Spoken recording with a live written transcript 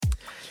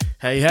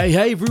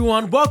Hey,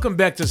 everyone. Welcome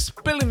back to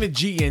Spilling the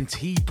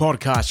G&T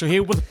podcast. We're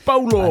here with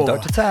Bolo. And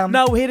Dr. Tam.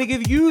 Now, we're here to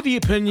give you the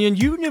opinion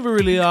you never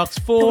really asked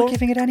for. But we're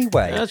giving it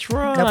anyway. That's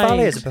right. Now,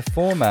 Bali is a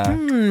performer.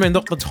 And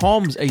Dr.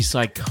 Tom's a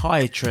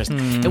psychiatrist.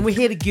 And we're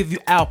here to give you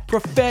our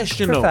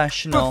professional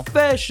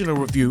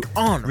review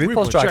on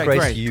RuPaul's Drag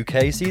Race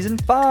UK Season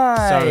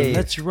 5. So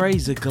let's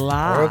raise a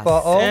glass or a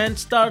bottle and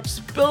start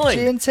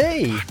spilling.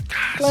 G&T.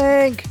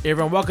 Clink.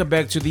 Everyone, welcome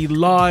back to the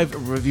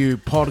live review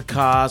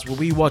podcast where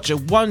we watch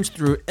it once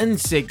through in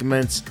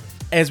segments,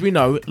 as we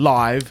know,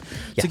 live,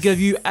 to give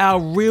you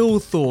our real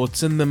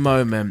thoughts in the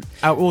moment,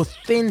 our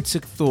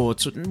authentic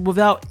thoughts,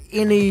 without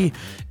any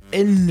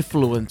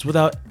influence,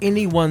 without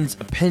anyone's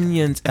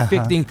opinions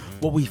affecting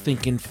what we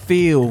think and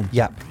feel.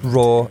 Yep.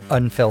 Raw,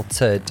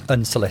 unfiltered,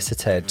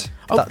 unsolicited.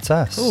 That's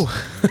us.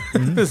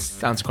 This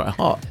sounds quite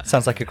hot.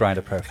 Sounds like a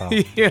Grindr profile.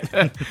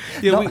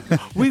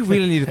 We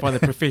really need to find a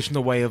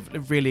professional way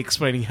of really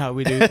explaining how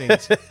we do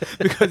things,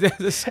 because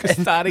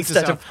it's starting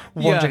Instead to of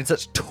wandering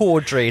such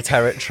tawdry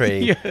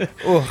territory.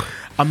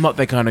 I'm not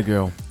that kind of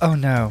girl. Oh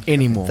no.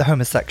 Anymore. The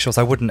homosexuals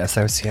I wouldn't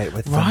associate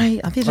with them. Right?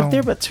 I think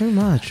they're a bit too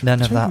much.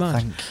 None of Too that,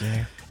 much. thank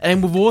you.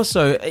 And we've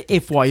also,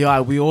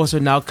 FYI, we're also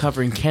now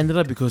covering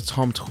Canada because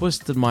Tom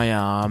twisted my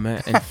arm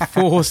and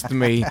forced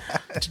me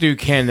to do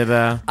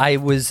Canada. I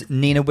was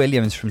Nina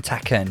Williams from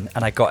Tekken,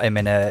 and I got him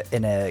in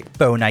a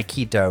bone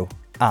aikido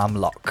arm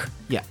lock.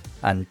 Yeah.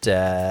 And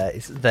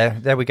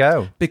there we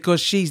go. Because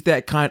she's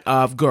that kind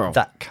of girl.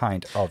 That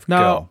kind of now,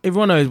 girl.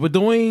 everyone knows we're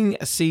doing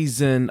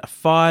season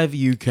 5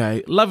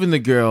 UK, Loving the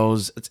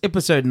Girls. It's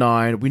episode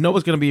 9. We know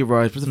it's going to be a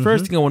roast, but the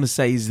first thing I want to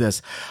say is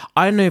this.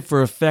 I know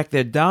for a fact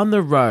that down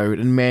the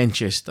road in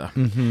Manchester,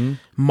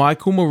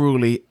 Michael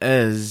Maruli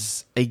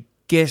is a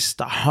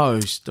guest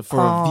host for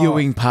a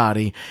viewing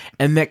party,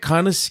 and that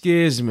kind of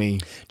scares me.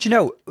 Do you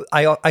know,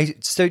 I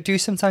do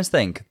sometimes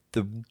think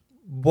the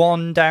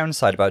one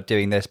downside about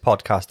doing this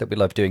podcast that we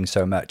love doing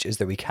so much is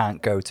that we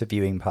can't go to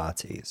viewing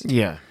parties.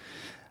 Yeah.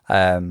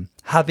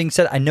 Having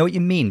said, I know what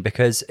you mean,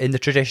 because in the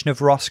tradition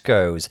of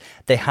Roscoe's,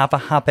 they have a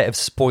habit of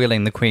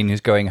spoiling the queen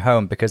who's going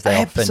home because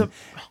they often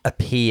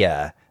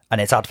appear and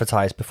it's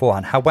advertised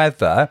beforehand.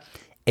 However,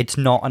 it's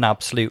not an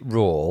absolute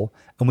rule,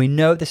 and we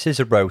know this is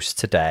a roast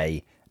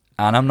today,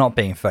 and I'm not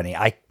being funny.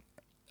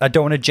 I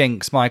don't want to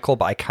jinx Michael,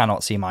 but I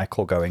cannot see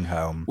Michael going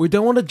home. We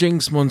don't want to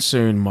jinx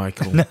Monsoon,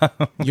 Michael. No.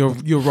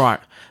 You're right.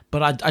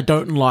 But I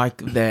don't like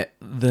that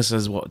this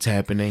is what's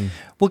happening.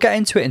 We'll get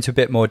into it into a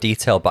bit more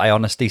detail, but I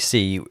honestly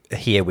see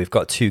here we've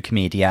got two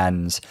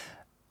comedians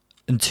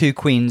and two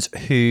queens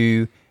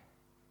who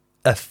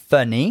are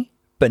funny,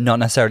 but not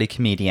necessarily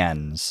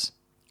comedians.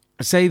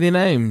 Say their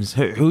names.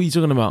 Who are you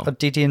talking about?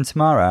 Didi and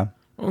Tamara.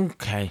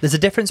 Okay. There's a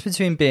difference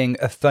between being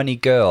a funny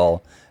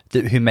girl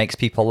who makes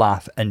people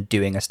laugh and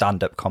doing a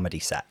stand-up comedy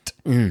set.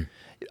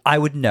 I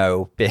would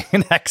know, being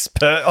an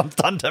expert on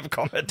stand-up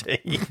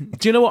comedy.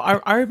 Do you know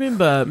what? I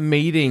remember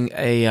meeting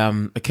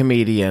a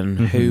comedian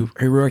who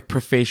worked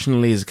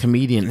professionally as a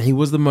comedian. He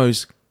was the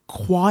most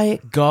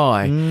quiet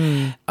guy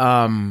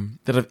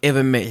that I've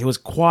ever met. He was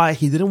quiet.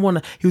 He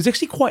was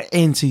actually quite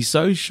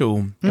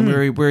antisocial. And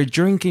we were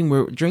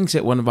drinking drinks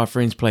at one of our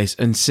friends' place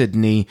in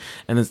Sydney,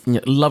 in this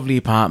lovely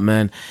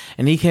apartment.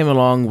 And he came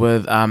along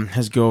with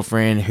his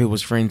girlfriend, who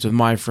was friends with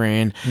my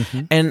friend.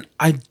 And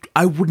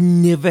I would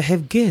never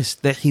have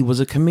guessed that he was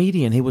a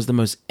comedian. He was the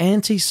most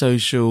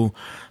antisocial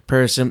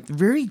person,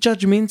 very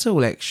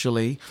judgmental,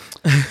 actually.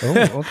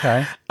 Oh,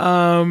 okay.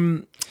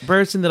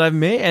 Person that I've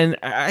met, and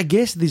I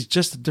guess there's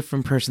just a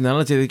different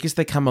personality. I guess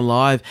they come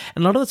alive.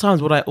 And a lot of the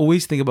times what I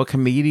always think about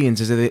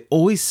comedians is that they're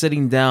always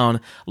sitting down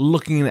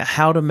looking at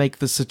how to make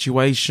the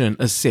situation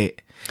a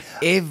set.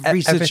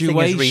 Everything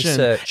is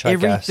research,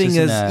 everything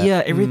is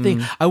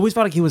everything. I always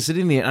felt like he was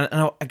sitting there,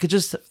 and I could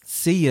just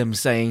see him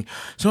saying,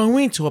 "So I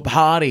went to a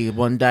party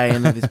one day,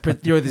 and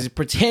there's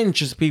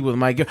pretentious people with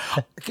my girl."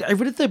 I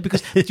really think,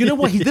 because do you know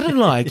what he didn't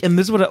like? And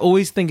this is what I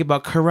always think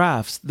about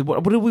carafes.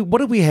 What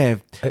do we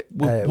have?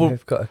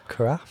 We've got a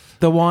carafe.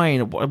 The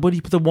wine. What do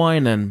you put the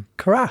wine in?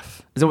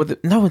 Carafe. Is that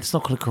what? No, it's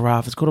not called a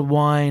carafe. It's called a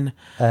wine.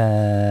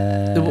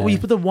 You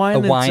put the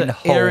wine in to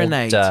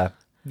aerate.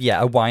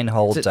 Yeah, a wine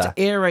holder to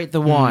aerate the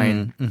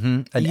wine.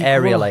 An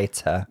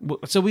aerolator.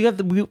 So we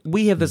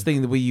have this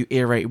thing where you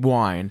aerate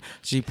wine.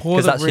 So you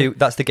pour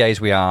that's the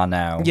gays we are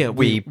now. Yeah,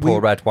 we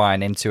pour red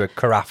wine into a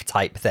carafe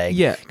type thing.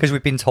 Yeah, because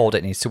we've been told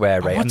it needs to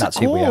aerate, and that's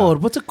who we are.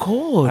 What's it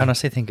called? I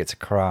honestly think it's a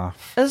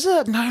carafe. Is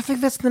it? No, I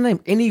think that's the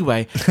name.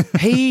 Anyway,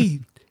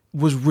 he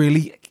was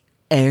really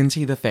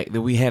anti the fact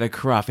that we had a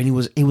carafe, and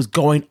he was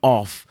going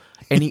off,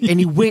 and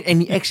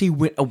he actually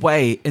went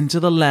away into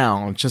the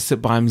lounge to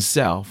sit by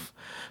himself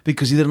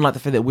because he didn't like the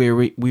fact that we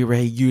were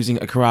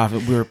using a carafe,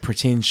 we were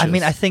pretentious. I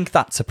mean, I think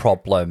that's a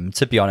problem,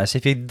 to be honest.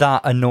 If you're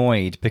that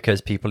annoyed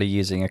because people are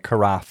using a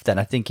carafe, then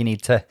I think you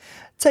need to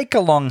take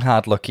a long,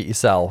 hard look at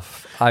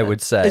yourself, I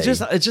would say.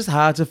 It's just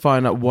hard to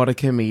find out what a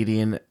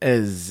comedian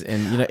is.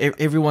 And,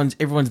 everyone's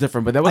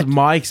different. But that was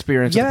my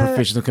experience as a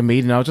professional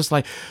comedian. I was just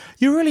like,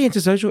 you're really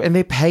antisocial and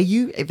they pay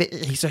you?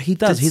 So he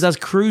does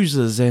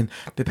cruises and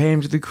they pay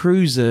him to do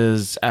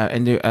cruises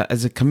and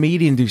as a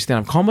comedian do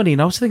stand-up comedy.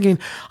 And I was thinking,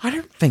 I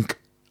don't think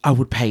I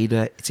would pay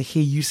to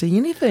hear you say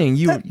anything.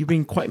 You've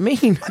been quite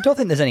mean. I don't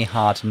think there's any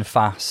hard and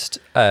fast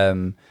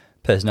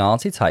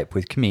personality type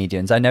with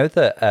comedians. I know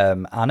that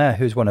Anna,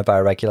 who's one of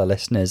our regular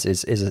listeners,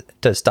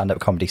 does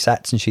stand-up comedy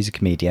sets, and she's a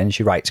comedian.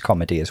 She writes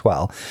comedy as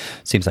well.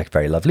 Seems like a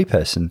very lovely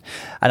person.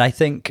 And I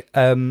think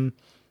there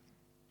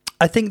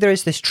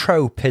is this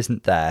trope,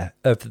 isn't there,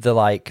 of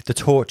the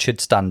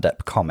tortured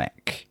stand-up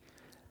comic.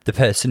 The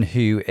person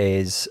who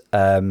has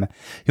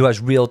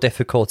real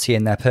difficulty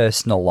in their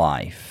personal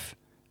life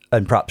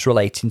and perhaps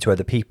relating to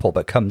other people,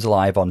 but comes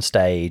alive on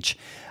stage.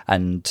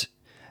 And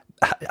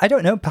I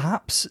don't know,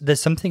 perhaps there's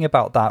something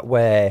about that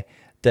where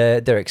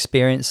their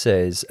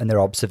experiences and their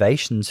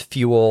observations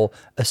fuel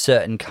a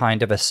certain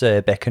kind of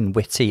acerbic and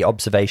witty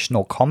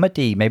observational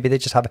comedy. Maybe they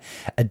just have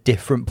a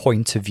different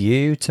point of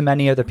view to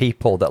many other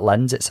people that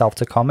lends itself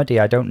to comedy.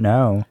 I don't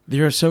know.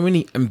 There are so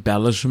many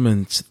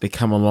embellishments that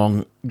come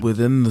along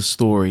within the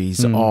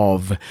stories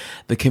of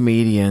the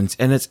comedians,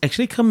 and it's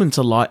actually come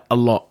into light a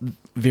lot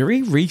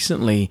very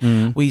recently.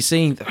 We've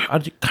seen, I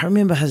can't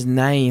remember his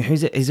name,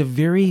 he's a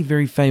very,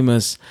 very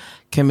famous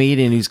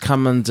comedian who's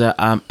come under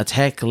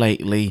attack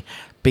lately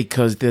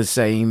because they're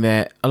saying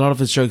that a lot of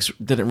his jokes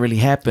didn't really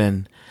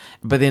happen.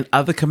 But then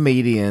other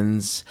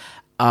comedians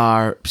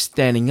are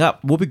standing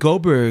up. Whoopi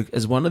Goldberg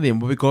is one of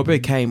them. Whoopi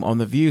Goldberg came on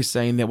The View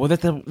saying that, well,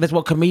 that's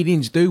what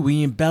comedians do.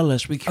 We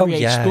embellish. We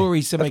create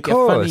stories to make it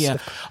funnier.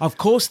 Of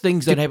course,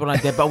 things don't happen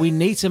like that, but we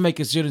need to make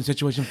a certain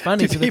situation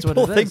funny. Do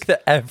people think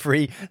that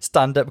every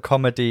stand-up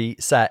comedy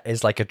set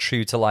is like a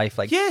true-to-life,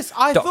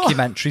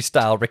 documentary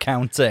style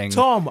recounting?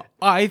 Tom,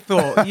 I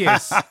thought,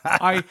 yes.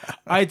 I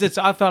did.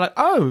 I felt like,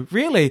 oh,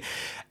 really?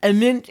 And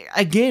then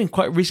again,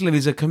 quite recently,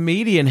 there's a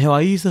comedian who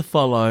I used to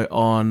follow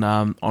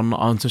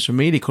on social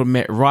media called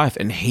Matt Rife,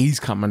 and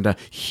he's come under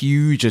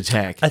huge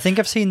attack. I think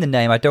I've seen the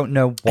name. I don't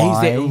know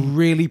why. He's that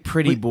really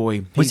pretty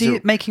boy. Was he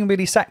making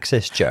really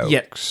sexist jokes?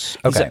 Yes.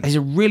 Yeah. Okay. He's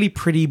a really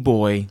pretty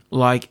boy.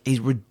 Like,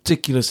 he's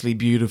ridiculously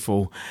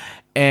beautiful.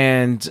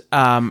 And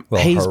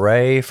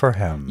hooray for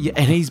him. Yeah,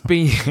 and he's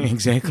been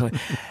exactly.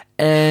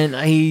 And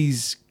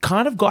he's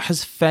kind of got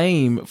his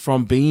fame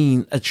from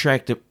being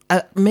attractive.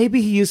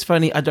 Maybe he is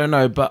funny, I don't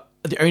know, but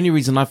the only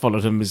reason I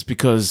followed him is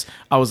because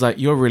I was like,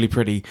 you're really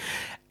pretty.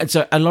 And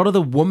so a lot of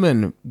the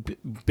women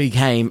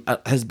became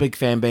his big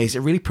fan base. It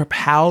really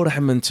propelled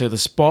him into the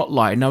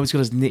spotlight. Now he's got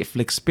his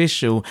Netflix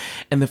special,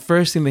 and the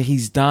first thing that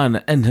he's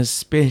done in his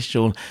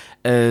special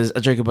is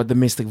a joke about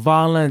domestic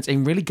violence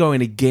and really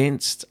going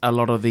against a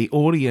lot of the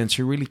audience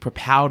who really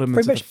propelled him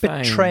into the fame. Pretty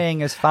much betraying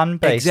his fan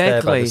base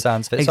there by the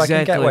sounds of it. So I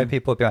can get why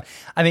people would be like,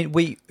 I mean,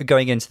 we,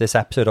 going into this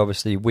episode,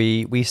 obviously,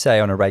 we say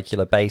on a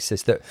regular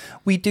basis that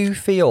we do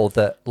feel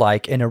that,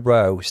 like, in a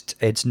roast,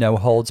 it's no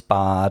holds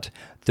barred.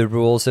 The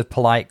rules of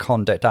polite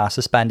conduct are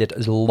suspended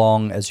as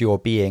long as you're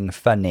being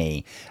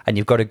funny. And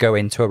you've got to go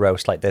into a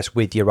roast like this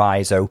with your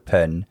eyes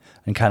open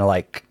and kind of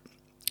like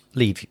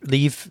leave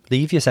your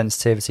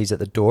sensitivities at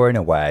the door in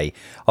a way.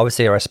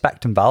 Obviously, I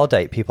respect and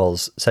validate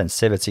people's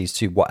sensitivities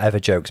to whatever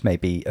jokes may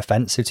be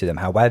offensive to them.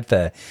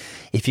 However,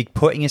 if you're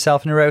putting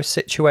yourself in a roast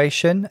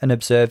situation and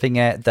observing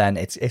it, then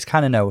it's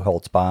kind of no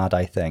holds barred,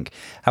 I think.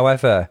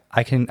 However,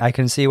 I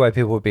can see why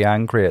people would be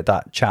angry at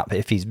that chap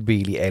if he's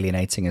really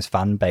alienating his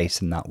fan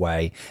base in that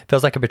way.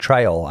 Feels like a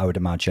betrayal, I would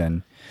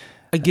imagine.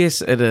 I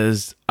guess it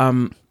is.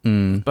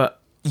 But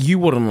you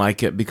wouldn't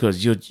like it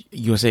because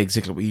you'll say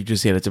exactly what you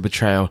just said. It's a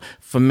betrayal.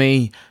 For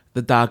me,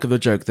 the darker the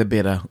joke, the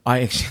better.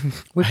 I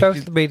actually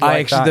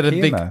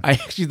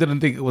didn't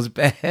think it was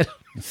bad.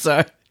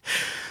 So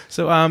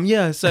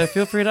So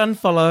feel free to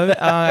unfollow.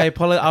 I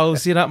will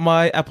set up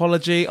my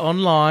apology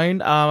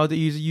online. I'll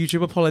use a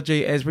YouTube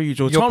apology as per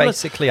usual. You're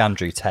basically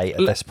Andrew Tate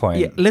at this point.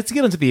 Yeah, let's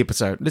get into the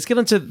episode. Let's get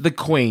into the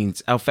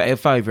Queens, our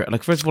favourite.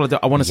 Like, first of all,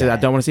 I want to say that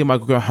I don't want to see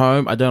Michael go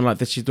home. I don't like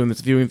that she's doing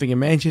this viewing thing in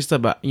Manchester,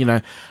 but,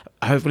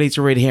 hopefully it's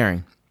a red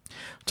herring.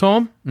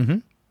 Tom? Mm-hmm.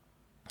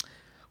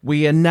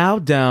 We are now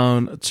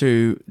down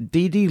to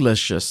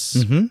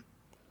D.D.Licious,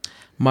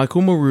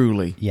 Michael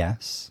Maruli.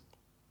 Yes.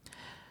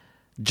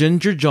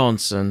 Ginger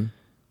Johnson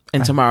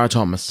and Tamara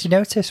Thomas. Do you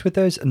notice with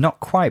those, not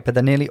quite, but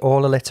they're nearly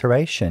all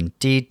alliteration.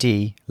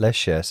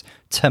 D.D.Licious,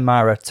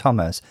 Tamara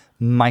Thomas,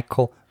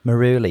 Michael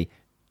Maruli,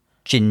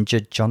 Ginger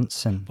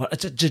Johnson. What?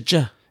 It's a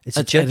j-j. It's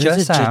a j-j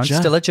sound.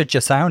 Still a j-j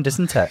sound,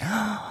 isn't it?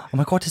 Oh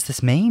my God, does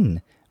this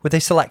mean? Were they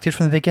selected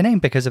from the beginning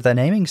because of their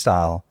naming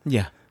style?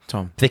 Yeah,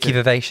 Tom. Vicky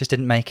Vivacious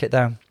didn't make it,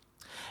 though.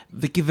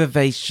 Vicky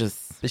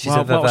Vivacious. But she's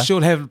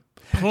she'll have...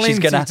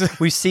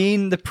 We've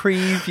seen the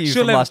preview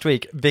from last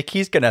week.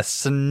 Vicky's gonna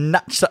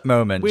snatch that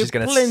moment. She's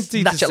gonna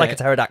snatch it like a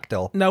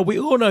pterodactyl. Now, we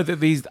all know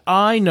that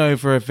I know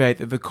for a fact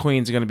that the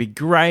queens are going to be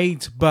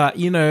great, but,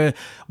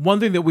 one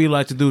thing that we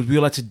like to do is we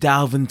like to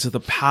delve into the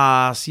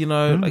past,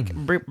 like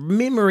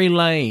memory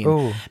lane.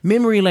 Ooh.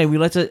 Memory lane, we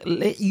like to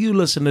let you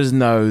listeners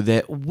know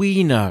that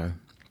we know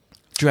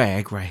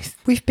Drag Race.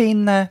 We've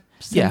been there.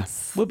 Yeah,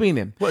 we've been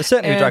there. Well,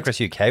 certainly with Drag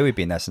Race UK, we've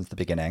been there since the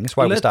beginning. That's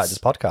why we started this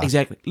podcast.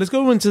 Exactly. Let's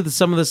go into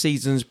some of the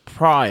seasons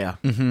prior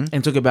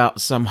and talk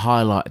about some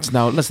highlights.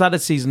 Now, let's start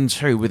at season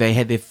 2, where they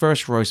had their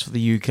first roast for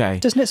the UK.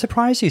 Doesn't it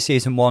surprise you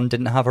season 1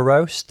 didn't have a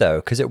roast, though?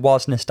 Because it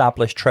was an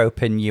established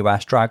trope in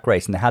US Drag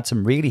Race, and they had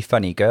some really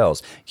funny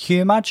girls. Can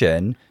you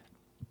imagine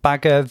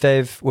Bagger,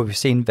 Viv, well, we've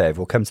seen Viv,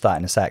 we'll come to that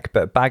in a sec,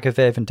 but Bagger,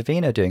 Viv, and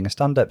Davina doing a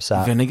stand-up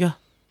set?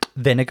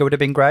 Vinegar would have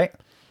been great.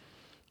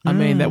 I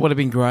mean, that would have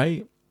been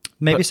great.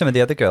 Maybe some of the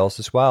other girls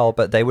as well,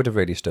 but they would have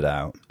really stood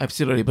out.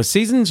 Absolutely. But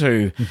season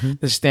 2,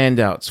 the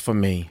standouts for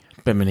me,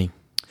 Bimini.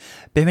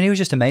 Bimini was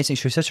just amazing.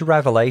 She was such a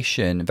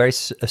revelation. A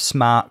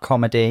smart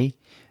comedy,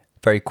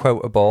 very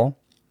quotable.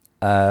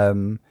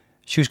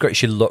 She was great.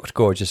 She looked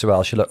gorgeous as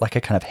well. She looked like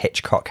a kind of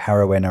Hitchcock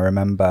heroine, I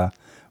remember.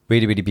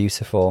 Really, really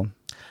beautiful.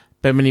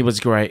 Bimini was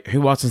great.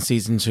 Who else in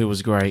season 2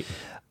 was great?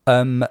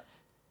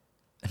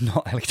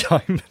 Not Ellie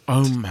Diamond.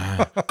 Oh,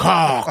 man.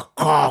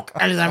 Cock.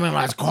 Ellie Diamond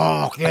likes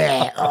cock.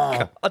 Yeah.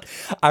 Oh. God.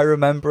 I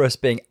remember us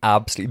being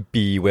absolutely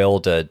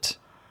bewildered.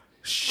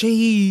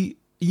 You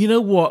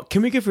know what?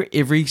 Can we go through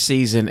every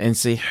season and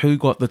see who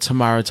got the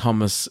Tamara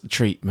Thomas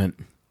treatment?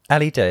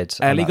 Ellie did.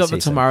 Ellie got the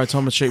Tamara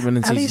Thomas treatment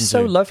in season 2. Ellie's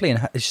so lovely,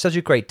 and she's such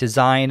a great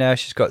designer.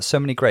 She's got so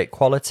many great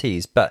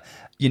qualities, but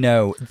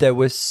there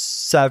were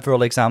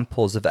several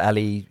examples of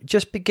Ellie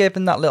just be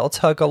given that little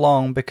tug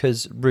along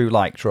because Ru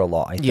liked her a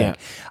lot, I think.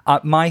 Yeah.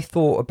 My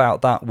thought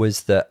about that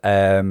was that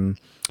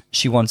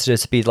she wanted her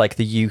to be like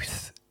the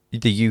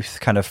youth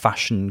kind of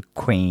fashion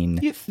queen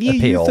appeal.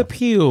 Youth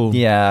appeal.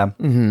 Yeah.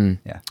 Mm-hmm.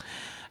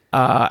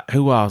 Yeah.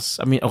 Who else?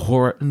 I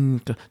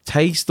mean,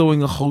 Taste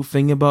doing a whole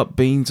thing about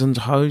beans on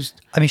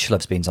toast. I mean, she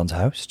loves beans on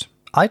toast.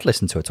 I'd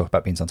listen to her talk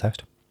about beans on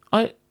toast.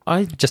 I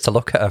just to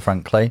look at her,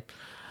 frankly.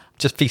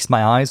 Just feast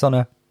my eyes on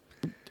her.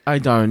 I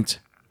don't.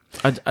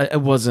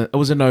 It was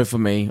a no for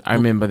me. I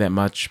remember that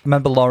much.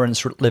 Remember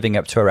Lawrence living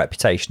up to her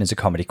reputation as a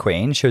comedy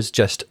queen? She was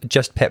just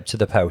pipped to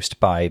the post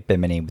by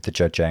Bimini with the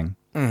judging.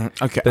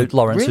 Okay, but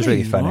Lawrence was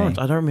really funny. Lawrence?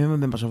 I don't remember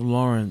that much of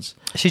Lawrence.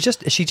 She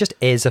just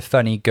is a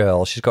funny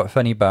girl. She's got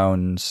funny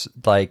bones.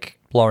 Like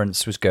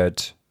Lawrence was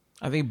good.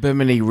 I think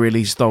Bimini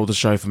really stole the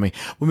show for me.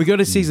 When we go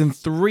to season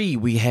 3,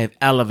 we have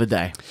Ella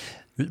Vidae.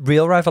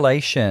 Real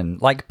revelation.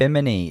 Like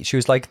Bimini, she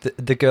was like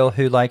the girl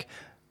who well,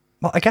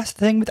 I guess the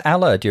thing with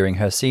Ella during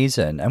her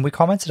season, and we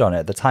commented on it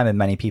at the time and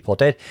many people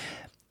did,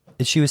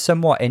 is she was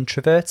somewhat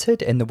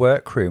introverted in the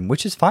workroom,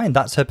 which is fine.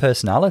 That's her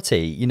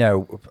personality.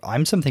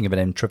 I'm something of an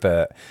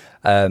introvert.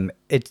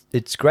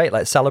 It's great.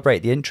 Like, celebrate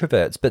the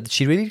introverts, but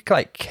she really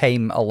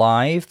came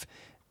alive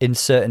in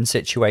certain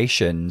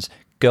situations.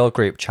 Girl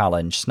group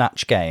challenge,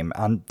 snatch game,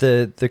 and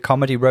the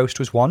comedy roast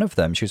was one of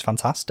them. She was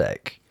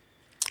fantastic.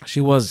 She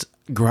was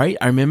great.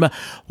 I remember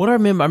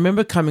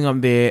coming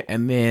on there,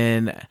 and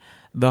then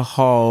the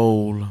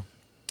whole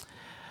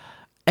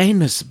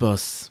anus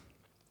bus.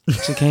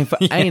 She came for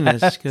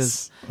anus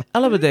because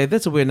Ella Vidae,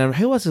 that's a weird name.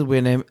 Who was a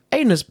weird name?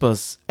 Anus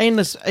bus.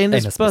 Anus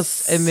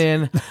bus. And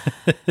then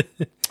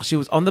she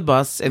was on the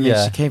bus, and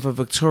then she came for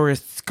Victoria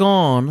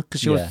Scone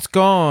because she was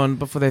Scone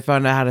before they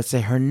found out how to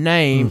say her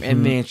name.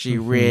 And then she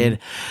read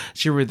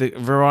the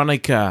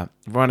Veronica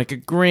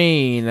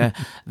Green.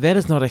 That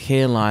is not a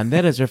hairline.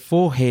 That is her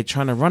forehead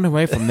trying to run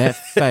away from that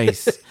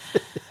face.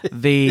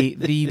 The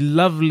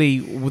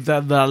lovely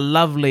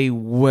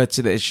wit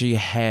that she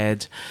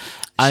had.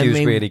 She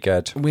was really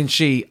good.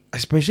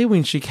 Especially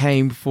when she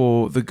came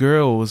for the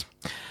girls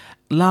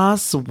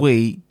last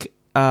week.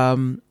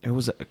 It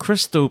was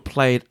Crystal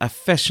played a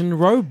fashion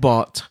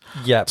robot.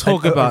 Yeah,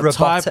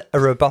 a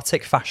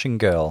robotic fashion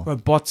girl.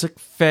 Robotic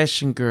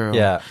fashion girl.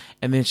 Yeah,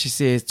 and then she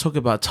says, "Talk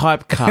about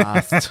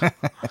typecast."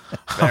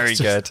 Very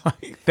good.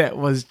 That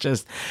was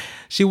just.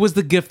 She was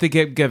the gift they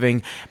kept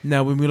giving.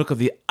 Now, when we look at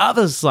the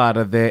other side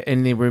of that,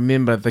 and then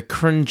remember the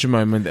cringe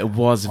moment that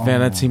was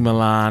Vanity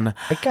Milan.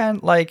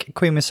 Again,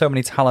 Queen with so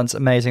many talents,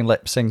 amazing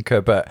lip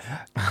syncer, but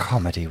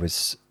comedy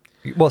was...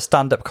 Well,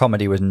 stand-up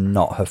comedy was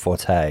not her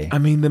forte. I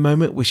mean, the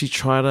moment where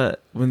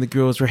when the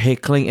girls were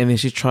heckling, and then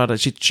she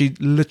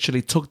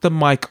literally took the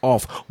mic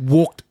off,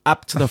 walked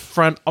up to the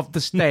front of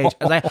the stage,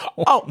 and like,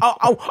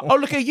 oh,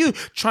 look at you,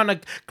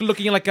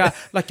 looking like a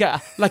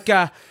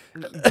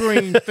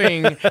green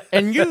thing,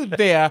 and you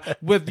there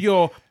with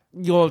your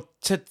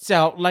tits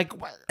out, I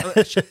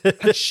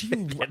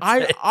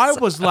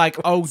was like,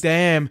 oh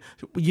damn,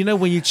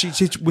 when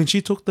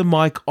she took the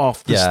mic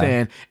off the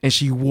stand and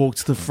she walked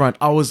to the front,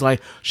 I was like,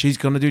 she's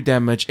gonna do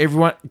damage,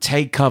 everyone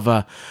take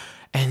cover.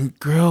 And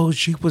girl,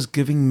 she was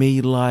giving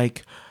me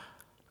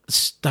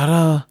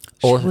stutter.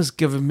 Was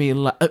giving me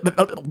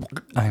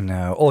I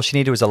know, all she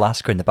needed was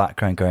Alaska in the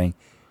background going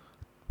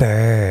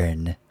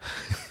burn.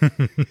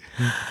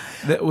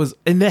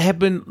 And that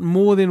happened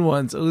more than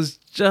once. It was.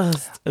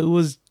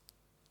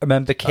 I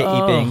remember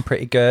Kitty being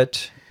pretty good.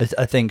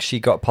 I think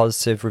she got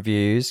positive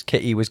reviews.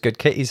 Kitty was good.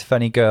 Kitty's a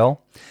funny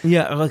girl.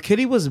 Yeah, well,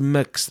 Kitty was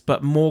mixed,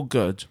 but more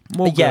good.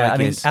 I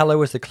mean, Ella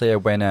was the clear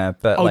winner,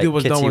 but Kitty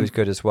was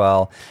good as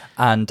well.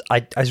 And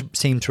I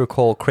seem to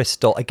recall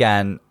Crystal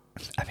again.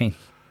 I mean,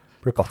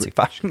 robotic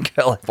fashion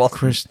girl.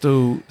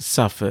 Crystal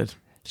suffered.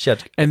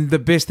 And the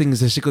best thing is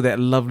that she got that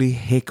lovely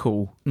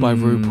heckle by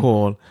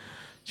RuPaul.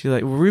 She's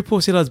like,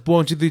 RuPaul said I was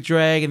born to do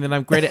drag, and then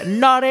I'm great at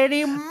not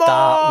anymore.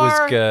 That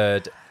was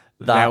good.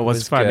 That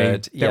was funny.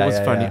 Good. That was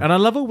funny. And I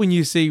love it when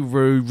you see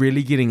Ru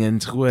really getting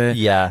into it.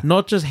 Yeah.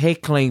 Not just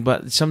heckling,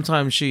 but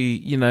sometimes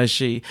she,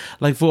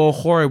 like for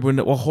Ahura, when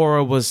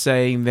Ahura was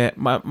saying that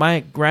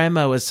my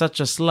grandma was such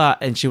a slut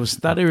and she was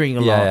stuttering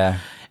a lot. Yeah.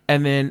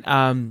 And then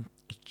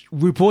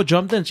RuPaul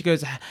jumped in. She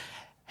goes,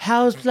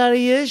 how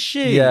slutty is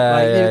she?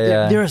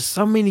 There are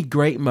so many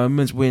great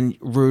moments when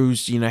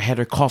Ru's, had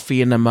her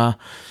coffee enema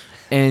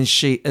and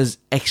she is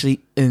actually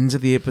into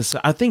the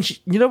episode. I think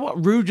you know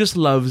what? Ru just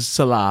loves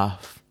to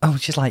laugh. Oh,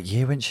 she's like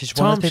you, and she's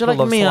one of those people who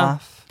loves to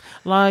laugh.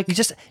 Like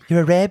you're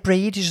a rare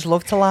breed. You just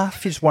love to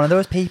laugh. You're just one of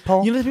those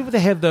people. You know the people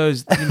that have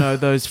those,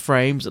 those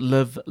frames,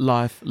 live,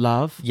 life,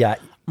 love. Yeah,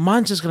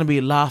 mine's just gonna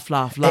be laugh,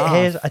 laugh, laugh.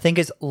 It is. I think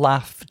it's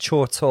laugh,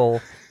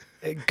 chortle,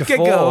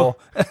 guffaw.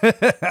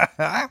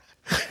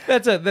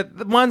 That's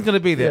it. Mine's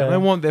gonna be there. Yeah. I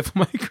want that for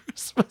my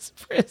Christmas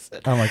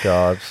present. Oh my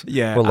god.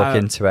 Yeah, we'll look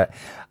into it.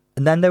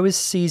 And then there was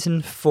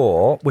season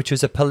 4, which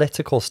was a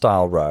political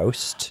style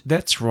roast.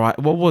 That's right.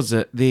 What was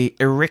it? The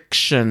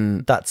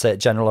erection. That's it.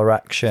 General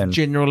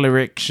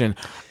erection.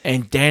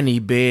 And Danny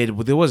Baird.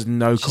 Well, there was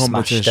no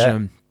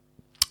competition.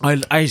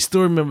 I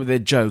still remember their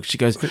joke. She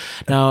goes,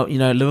 now,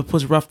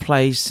 Liverpool's a rough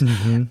place.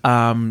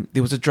 Mm-hmm.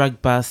 There was a drug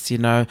bust,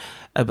 a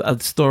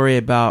story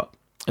about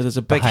there's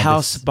a big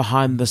house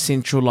behind the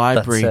Central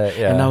Library. That's it,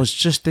 yeah. And I was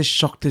just as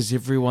shocked as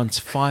everyone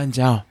to find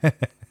out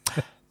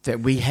that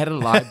we had a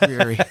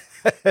library.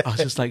 I was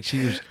just like,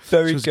 she was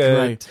good.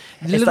 Great.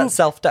 It's that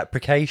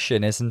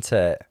self-deprecation, isn't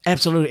it?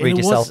 Absolutely. Read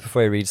yourself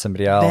before you read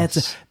somebody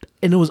else.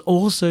 And it was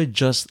also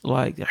just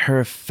like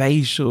her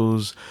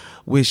facials,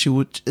 where she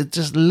would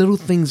just little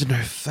things in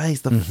her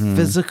face, the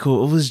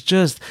physical. It was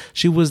just,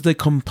 she was the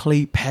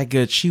complete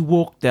package. She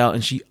walked out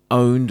and she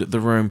owned the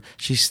room.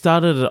 She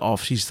started it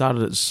off. She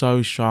started it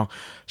so strong.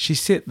 She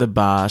set the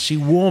bar. She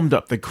warmed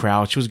up the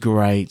crowd. She was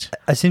great.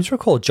 I seem to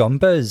recall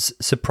Jumba's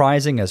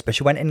surprising us, but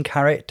she went in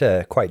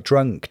character quite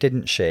drunk,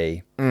 didn't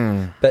she?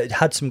 But it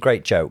had some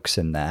great jokes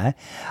in there.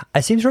 I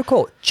seem to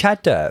recall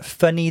Cheddar,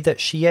 funny that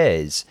she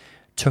is,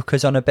 took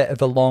us on a bit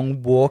of a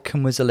long walk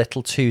and was a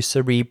little too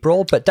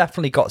cerebral, but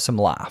definitely got some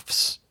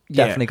laughs.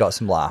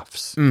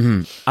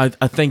 Mm-hmm.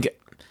 I think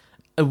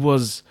it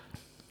was,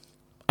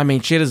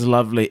 Cheddar's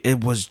lovely.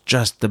 It was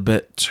just a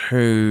bit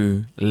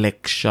too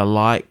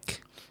lecture-like.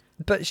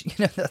 But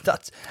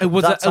that's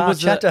our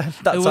Cheddar.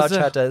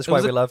 That's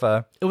why we love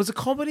her. It was a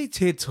comedy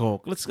TED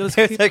Talk. It was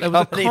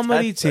a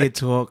comedy TED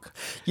Talk.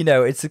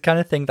 It's the kind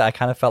of thing that I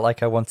kind of felt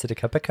like I wanted a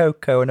cup of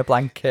cocoa and a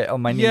blanket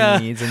on my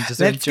knees and just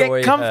enjoy. Let's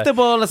get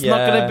comfortable. Her. It's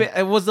not gonna be.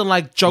 It wasn't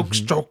like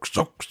jokes. It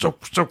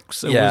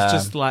was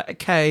just like,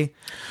 okay,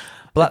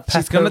 Black Pepper,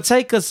 she's gonna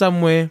take us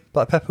somewhere.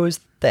 Black Pepper was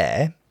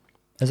there,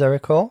 as I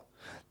recall.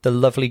 The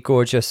lovely,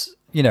 gorgeous.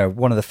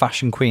 One of the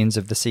fashion queens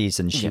of the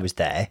season, she was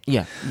there.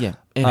 Yeah.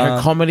 And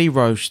her comedy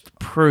roast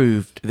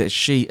proved that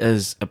she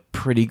is a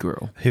pretty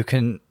girl. Who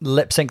can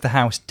lip sync the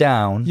house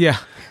down. Yeah.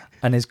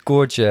 And is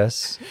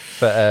gorgeous.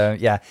 But,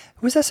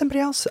 was there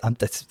somebody else?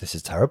 This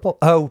is terrible.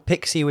 Oh,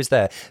 Pixie was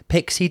there.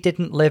 Pixie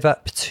didn't live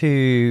up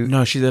to...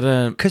 No, she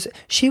didn't. Because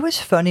she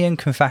was funny in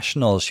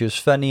confessionals. She was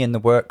funny in the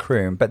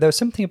workroom. But there was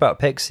something about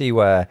Pixie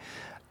where...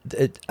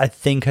 I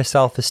think her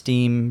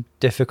self-esteem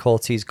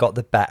difficulties got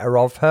the better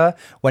of her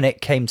when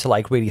it came to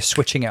like really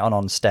switching it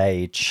on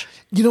stage.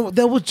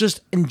 That was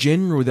just in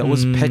general, that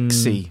was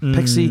Pixie.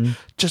 Pixie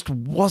just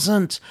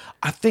wasn't,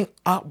 I think,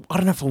 I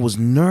don't know if it was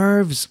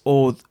nerves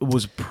or it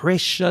was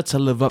pressure to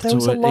live up to her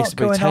expectation.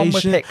 Going on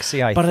with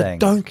Pixie, I think. But I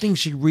don't think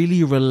she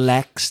really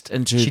relaxed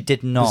into She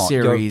did not. The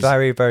series. You're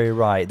very, very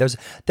right.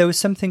 There was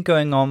something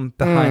going on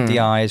behind the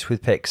eyes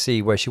with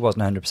Pixie where she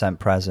wasn't 100%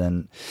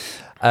 present.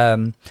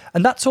 And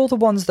that's all the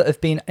ones that have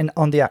been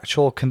on the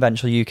actual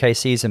conventional UK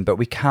season, but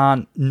we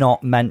can't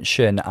not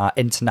mention our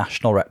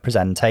international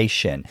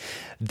representation.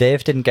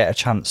 Viv didn't get a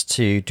chance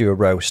to do a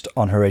roast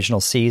on her original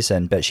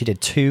season, but she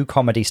did 2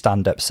 comedy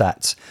stand-up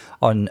sets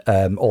on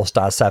All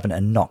Stars 7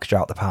 and knocked her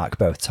out the park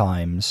both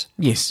times.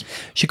 Yes.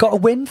 She got a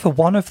win for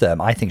one of them.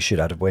 I think she'd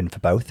had a win for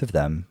both of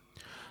them.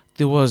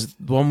 There was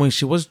one where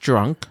she was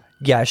drunk.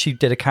 Yeah, she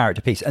did a character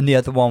piece. And the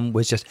other one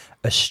was just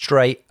a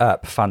straight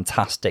up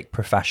fantastic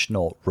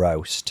professional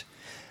roast.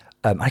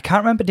 I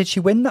can't remember, did she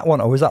win that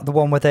one? Or was that the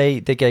one where they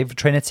gave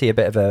Trinity a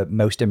bit of a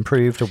most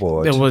improved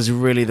award? It was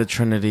really the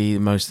Trinity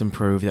most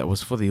improved. That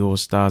was for the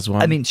All-Stars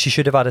one. She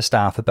should have had a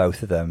star for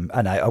both of them.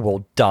 And I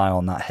will die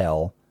on that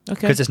hill.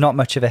 Okay. Because it's not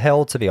much of a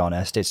hill, to be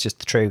honest. It's just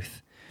the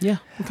truth. Yeah,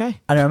 okay.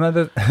 And I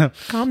remember...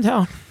 Calm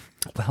down.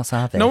 What else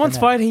are there? No one's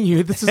fighting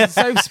you. This is a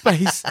safe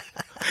space.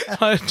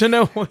 I don't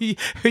know who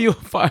you're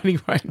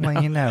fighting right now.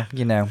 Well,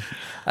 you know.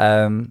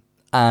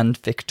 And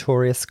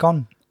Victoria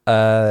Scone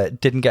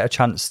didn't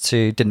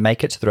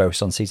make it to the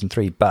roast on season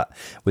 3, but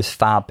was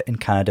fab in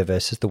Canada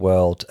versus the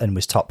World and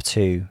was top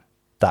 2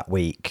 that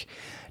week.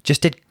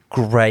 Just did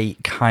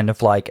great kind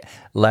of like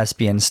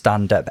lesbian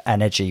stand-up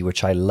energy,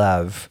 which I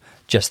love.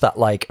 Just that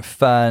like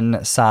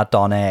fun,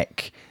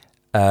 sardonic,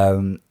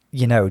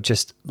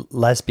 just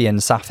lesbian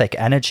sapphic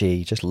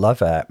energy. Just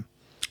love it.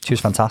 She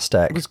was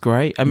fantastic. It was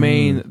great. I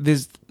mean,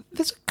 there's a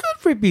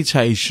good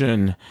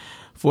reputation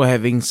for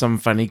having some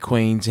funny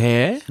queens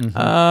here.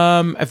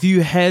 If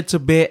you had to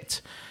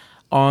bet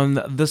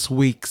on this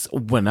week's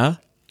winner,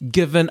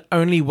 given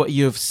only what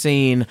you've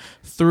seen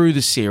through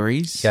the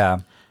series,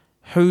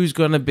 who's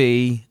going to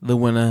be the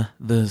winner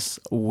this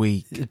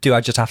week? Do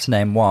I just have to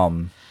name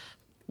one?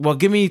 Well,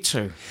 give me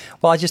 2.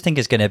 Well, I just think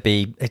it's going to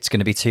be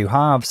 2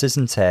 halves,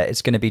 isn't it?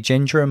 It's going to be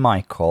Ginger and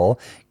Michael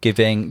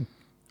giving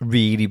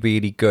really,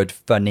 really good,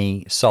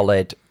 funny,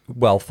 solid,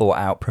 well thought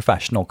out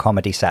professional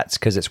comedy sets,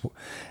 because it's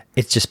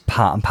just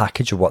part and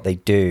package of what they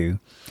do.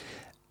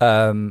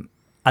 And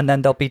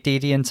then there'll be Dee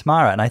Dee and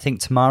Tamara, and I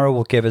think Tamara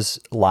will give us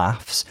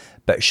laughs,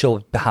 but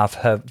she'll have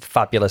her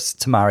fabulous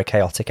Tamara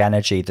chaotic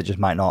energy that just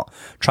might not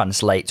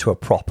translate to a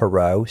proper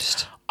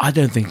roast. I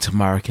don't think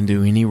Tamara can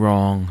do any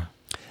wrong.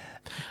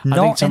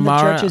 Not in the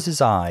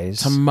judges'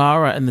 eyes.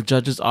 Tamara in the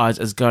judges' eyes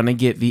is going to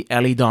get the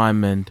Ellie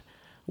Diamond,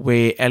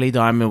 where Ellie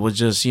Diamond was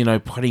just,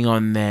 putting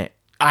on that,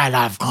 I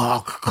love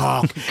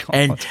cock.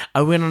 And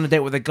I went on a date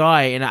with a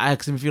guy and I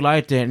asked him if he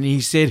liked it, and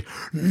he said,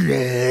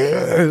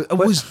 no. It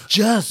was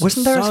just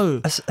Wasn't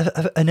there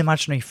an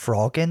imaginary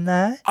frog in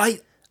there?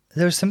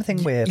 There was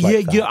something weird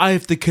like that. Yeah, I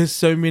have to kiss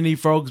so many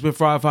frogs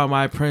before I find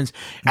my prince.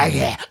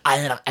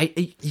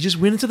 He just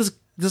went into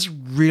this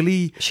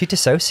really... She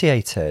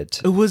dissociated.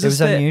 It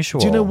was unusual.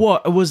 Do you know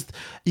what?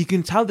 You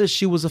can tell that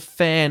she was a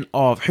fan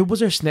of... Who was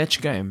her Snatch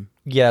Game?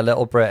 Yeah,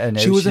 Little Britain.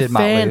 She was a fan.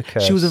 Matt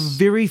Lucas. She was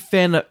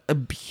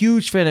a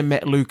huge fan of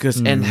Matt Lucas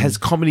and his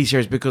comedy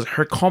series, because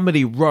her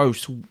comedy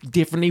roast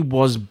definitely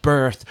was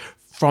birthed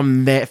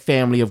from that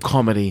family of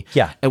comedy.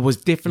 Yeah. It was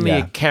definitely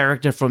a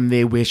character from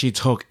there where she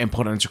took and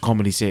put it into a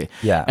comedy set.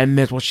 Yeah. And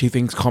that's what she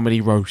thinks comedy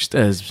roast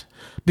is.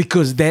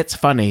 Because that's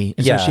funny.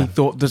 And so she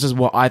thought, this is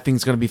what I think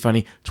is going to be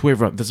funny to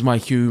everyone. This is my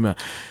humor.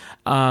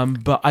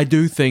 But I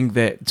do think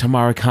that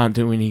Tamara can't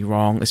do any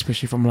wrong,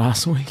 especially from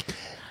last week.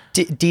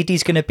 Dee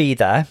Dee's going to be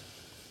there.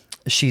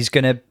 She's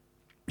going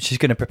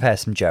to prepare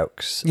some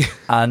jokes.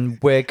 And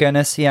we're going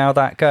to see how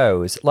that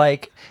goes.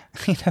 Like,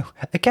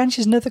 again,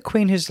 she's another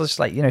queen who's just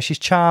like, she's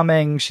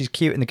charming. She's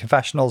cute in the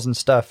confessionals and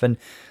stuff. And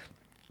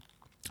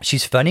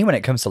she's funny when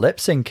it comes to lip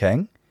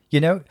syncing,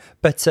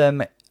 But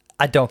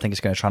I don't think it's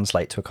going to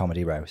translate to a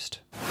comedy roast.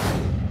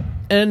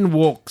 In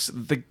walks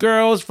the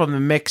girls from the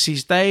Maxi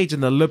stage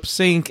and the lip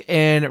sync,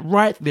 and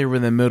right there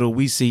in the middle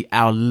we see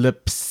our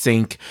lip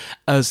sync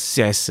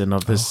assassin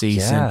of the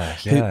season,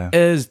 who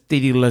is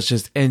Dee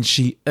Delicious, and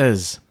she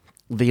is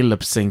the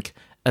lip sync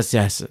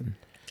assassin.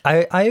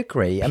 I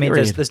agree. I mean,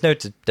 there's no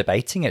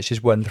debating it.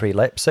 She's won 3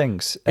 lip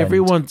syncs.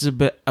 Everyone's a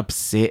bit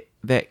upset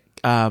that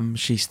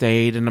she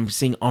stayed, and I'm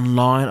seeing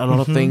online a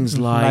lot of things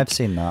like... I've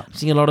seen that. I'm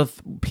seeing a lot of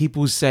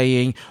people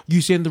saying, you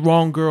sent the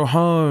wrong girl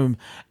home.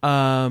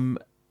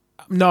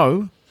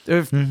 No,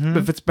 if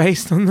it's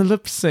based on the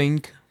lip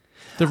sync,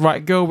 the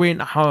right girl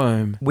went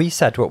home. We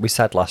said what we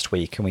said last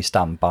week, and we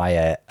stand by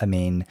it. I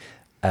mean,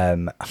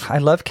 I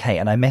love Kate,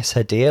 and I miss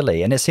her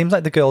dearly, and it seems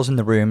like the girls in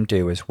the room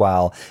do as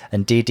well.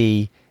 And Dee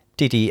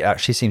Dee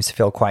actually seems to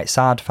feel quite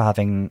sad for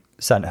having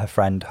sent her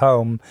friend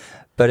home,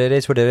 but it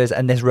is what it is.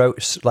 And this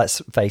roast, let's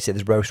face it,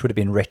 this roast would have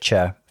been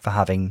richer for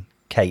having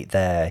Kate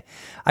there.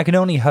 I can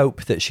only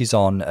hope that she's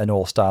on an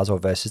All Stars or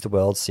Versus the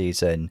World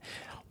season.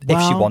 If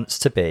she wants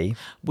to be.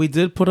 We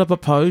did put up a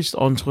post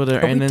on Twitter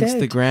and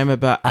Instagram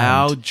about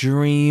our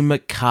dream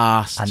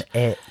cast. And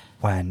it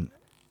went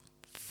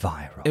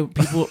viral. It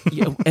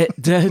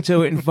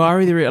went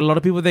viral. There were a lot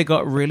of people that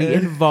got really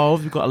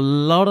involved. We got a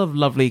lot of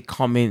lovely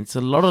comments,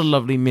 a lot of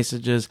lovely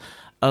messages,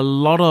 a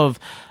lot of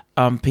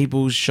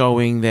people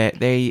showing that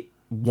they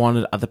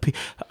wanted other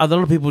people. A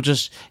lot of people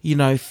just,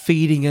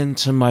 feeding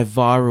into my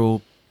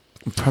viral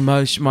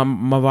promotion, my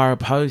viral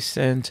posts,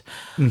 and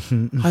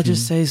I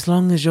just say, as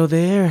long as you're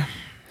there,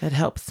 it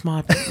helps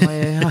my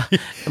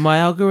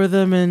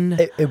algorithm. And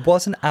it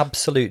was an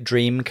absolute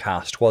dream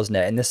cast, wasn't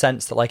it? In the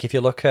sense that, like, if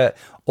you look at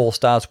All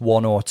Stars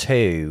 1 or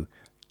 2,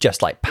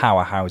 just like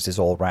powerhouses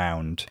all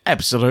round.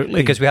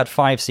 Absolutely. Because we had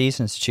 5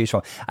 seasons to choose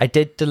from. I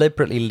did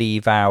deliberately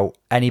leave out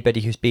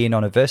anybody who's been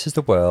on a Versus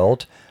the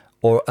World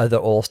or other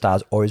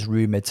All-Stars, or is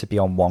rumoured to be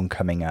on one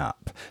coming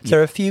up. So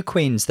there are a few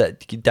queens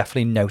that you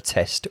definitely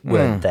noticed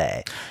weren't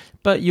there.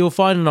 But you'll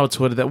find on our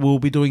Twitter that we'll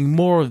be doing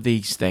more of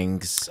these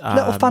things.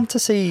 Little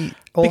fantasy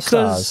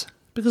All-Stars.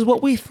 Because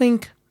what we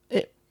think,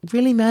 it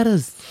really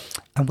matters.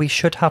 And we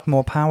should have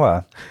more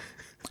power.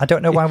 I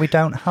don't know why we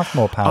don't have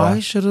more power.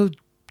 I should have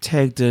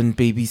tagged in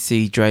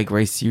BBC Drag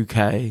Race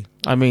UK.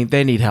 I mean,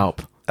 they need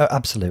help. Oh,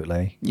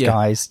 absolutely.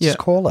 Guys, just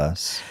call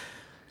us.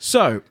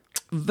 So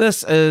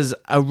this is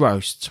a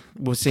roast.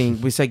 We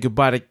say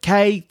goodbye to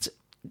Kate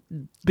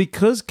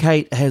because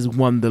Kate has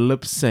won the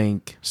lip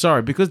sync.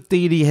 Sorry, because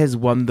Dee Dee has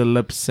won the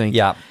lip sync.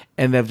 Yeah.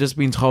 And they've just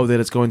been told that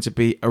it's going to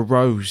be a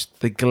roast,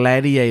 the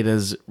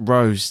Gladiators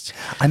roast.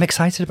 I'm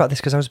excited about this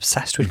because I was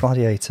obsessed with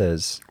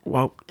Gladiators.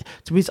 Well,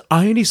 to be honest,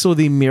 I only saw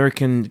the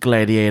American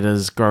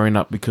Gladiators growing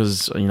up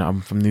because,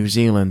 I'm from New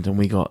Zealand and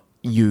we got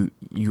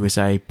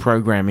USA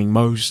programming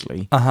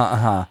mostly.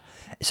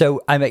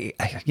 So, it's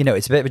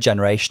a bit of a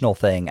generational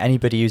thing.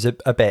 Anybody who's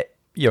a bit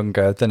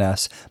younger than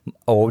us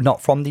or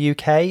not from the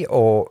UK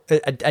or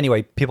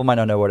anyway, people might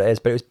not know what it is,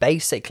 but it was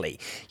basically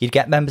you'd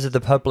get members of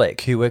the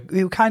public who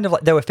kind of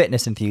like, they were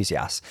fitness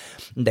enthusiasts,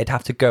 and they'd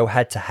have to go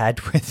head to head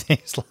with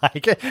these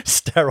like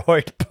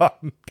steroid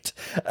pumped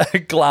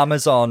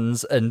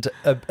glamazons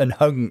and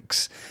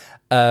hunks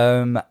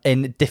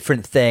in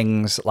different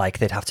things. Like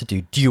they'd have to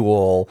do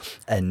duel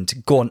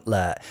and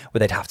gauntlet, where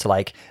they'd have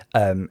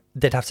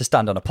to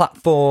stand on a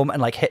platform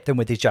and like hit them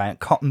with these giant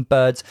cotton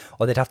buds,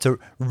 or they'd have to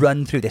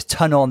run through this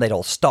tunnel and they'd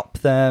all stop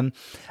them.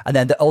 And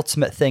then the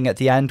ultimate thing at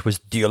the end was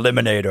the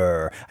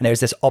Eliminator, and it was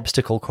this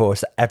obstacle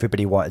course that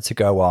everybody wanted to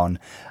go on.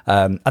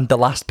 And the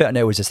last bit I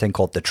know was this thing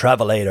called the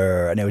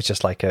Travelator, and it was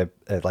just like an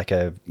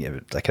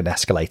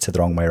escalator the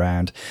wrong way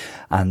around.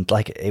 And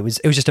like it was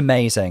just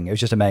amazing. It was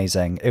just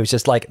amazing. It was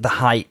just like the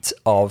height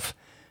of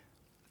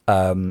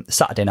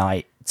Saturday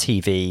night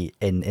TV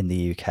in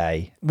the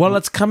UK. Well,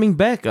 it's coming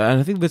back, and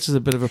I think this is a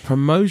bit of a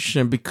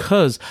promotion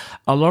because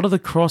a lot of the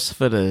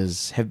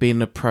CrossFitters have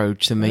been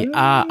approached, and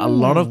a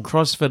lot of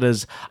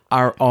CrossFitters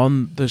are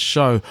on the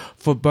show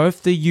for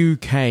both the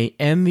UK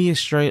and the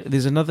Australia.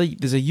 There's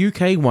a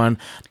UK one,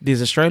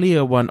 there's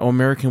Australia one or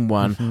American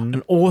one,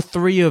 and all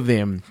three of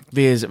them,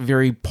 there's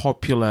very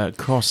popular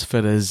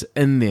CrossFitters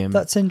in them.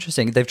 That's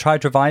interesting. They've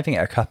tried reviving it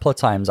a couple of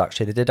times,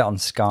 actually. They did it on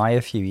Sky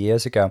a few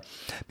years ago.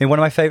 I mean, one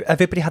of my favorite,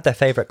 everybody had their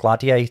favorite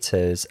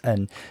gladiators,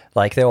 and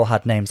like they all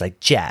had names like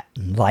Jet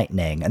and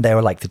Lightning, and they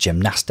were like the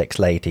gymnastics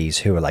ladies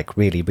who were like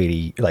really,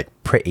 really like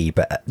pretty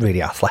but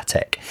really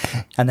athletic.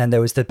 And then there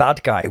was the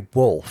bad guy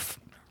Wolf,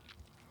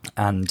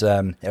 and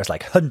there was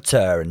like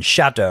Hunter and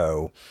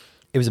Shadow.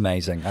 It was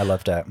amazing. I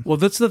loved it. Well,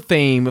 that's the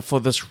theme for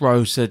this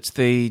roast. It's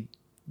the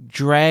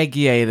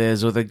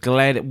Gladiators or the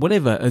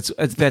whatever.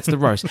 That's the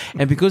roast.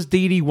 And because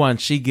Dee Dee won,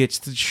 she gets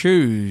to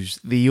choose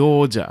the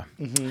order.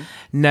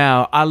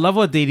 Now, I love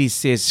what Dee Dee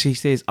says. She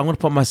says, "I'm going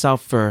to put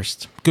myself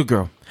first." Good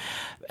girl.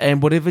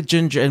 And whatever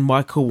Ginger and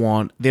Michael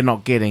want, they're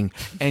not getting.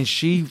 And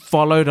she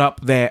followed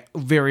up that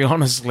very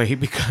honestly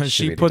because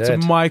she really puts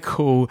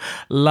Michael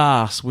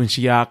last when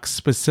she asked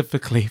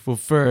specifically for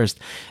first.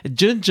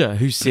 Ginger,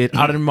 who said,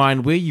 "I don't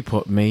mind where you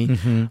put me,"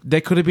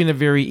 that could have been a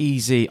very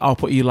easy, "I'll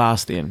put you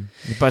last in."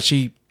 But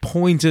she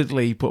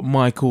pointedly put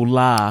Michael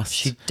last.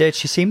 She did.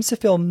 She seems to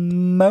feel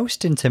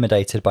most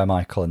intimidated by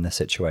Michael in this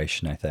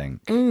situation, I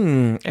think.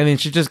 And then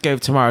she just gave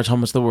Tamara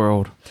Thomas the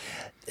world.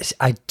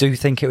 I do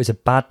think it was a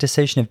bad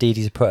decision of Dee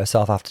Dee to put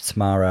herself after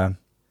Tamara,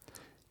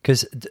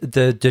 because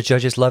the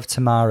judges love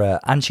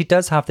Tamara, and she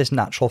does have this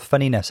natural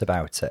funniness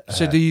about it.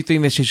 So do you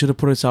think that she should have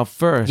put herself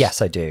first?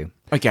 Yes, I do.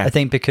 Okay. I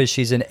think because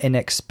she's an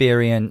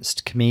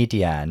inexperienced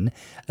comedian,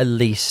 at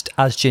least,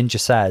 as Ginger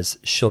says,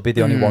 she'll be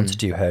the only one to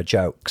do her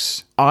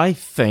jokes. I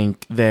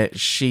think that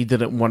she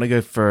didn't want to go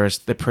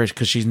first, the pressure,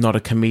 because she's not a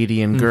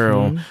comedian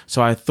girl.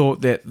 So I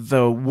thought that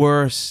the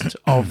worst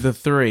of the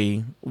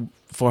three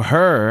for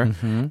her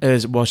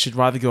is, well, she'd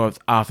rather go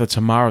after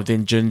Tamara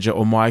than Ginger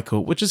or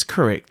Michael, which is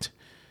correct.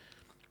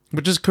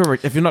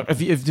 If you're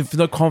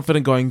not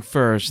confident going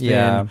first,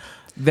 then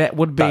that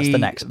would be... That's the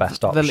next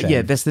best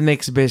option. That's the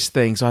next best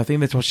thing. So I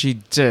think that's what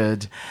she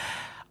did.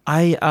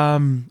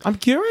 I'm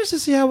curious to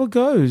see how it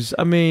goes.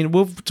 I mean,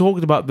 we've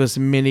talked about this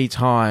many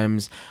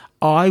times.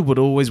 I would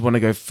always want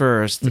to go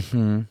first,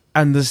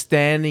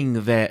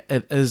 understanding that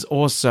it is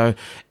also...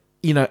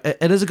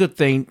 it is a good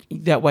thing.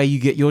 That way you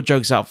get your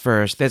jokes out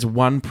first. That's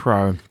one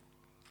pro.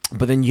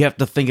 But then you have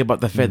to think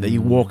about the fact that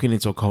you're walking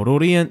into a cold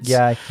audience.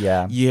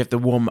 Yeah. You have to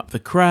warm up the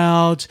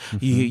crowd.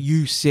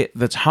 You set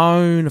the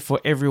tone for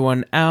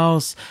everyone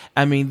else.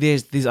 I mean,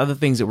 there's other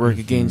things that work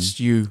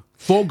against you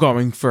for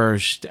going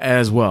first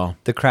as well.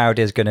 The crowd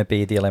is going to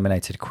be the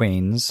eliminated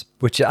queens,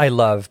 which I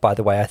love, by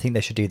the way. I think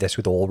they should do this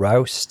with all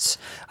roasts.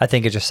 I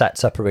think it just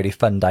sets up a really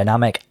fun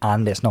dynamic,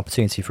 and it's an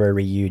opportunity for a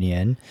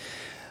reunion.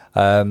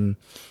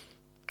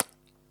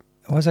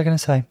 What was I going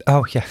to say?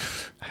 Oh, yeah.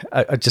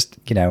 I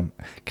just,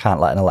 can't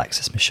let an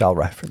Alexis Michelle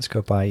reference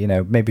go by.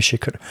 Maybe she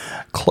could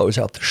close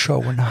out the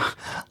show and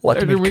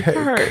let me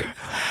cake.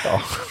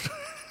 Oh.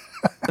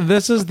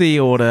 This is the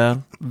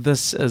order.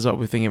 This is what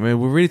we're thinking. I mean,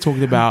 we're really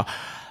talking about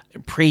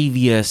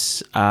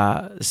previous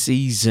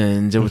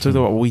seasons, and we're talking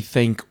about what we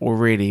think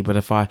already. But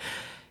if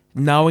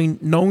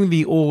knowing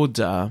the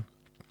order,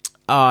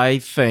 I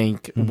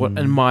think, what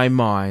in my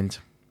mind,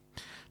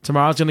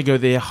 Tamara's going to go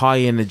there high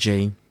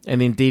energy. And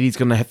then Dee Dee's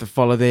going to have to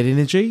follow that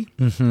energy.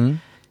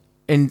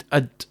 And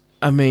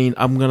I mean,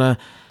 I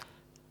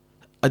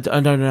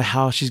don't know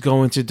how she's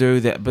going to do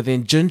that. But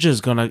then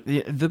Ginger's going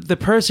to... The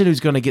person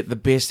who's going to get the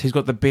best, who's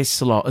got the best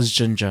slot is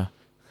Ginger.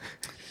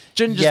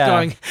 Ginger's Yeah.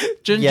 going.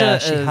 Ginger Yeah,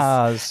 is she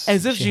has.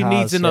 as if she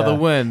needs has, another yeah.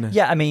 win.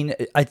 Yeah, I mean,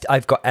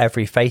 I've got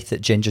every faith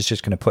that Ginger's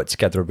just going to put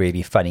together a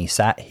really funny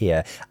set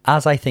here,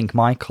 as I think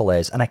Michael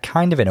is. And I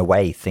kind of, in a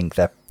way, think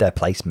their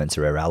placements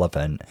are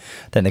irrelevant.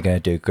 Then they're going to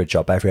do a good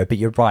job everywhere. But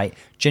you're right.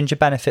 Ginger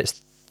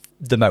benefits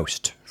the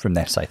most from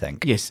this, I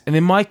think. Yes, and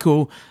then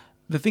Michael.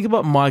 The thing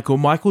about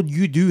Michael,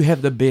 you do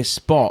have the best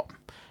spot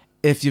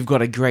if you've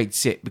got a great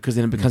set, because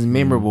then it becomes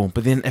memorable.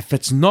 But then if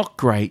it's not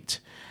great,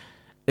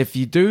 if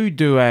you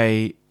do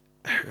a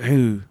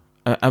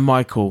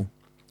Michael,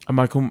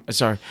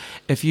 sorry,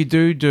 if you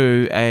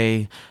do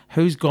a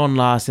who's gone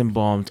last and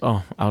bombed,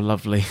 oh, our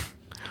lovely.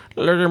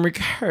 Let me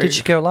go. Did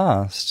she go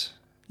last?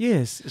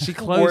 Yes, she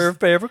What's closed. your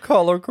favorite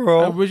color,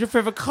 girl? Where's your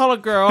favorite color,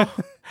 girl?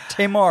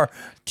 Tamar,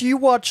 do you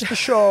watch the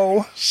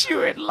show? She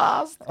went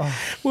last.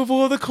 With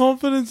all the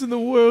confidence in the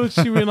world,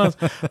 she went last.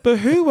 But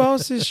who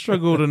else has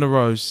struggled in a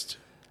roast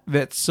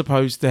that's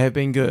supposed to have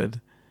been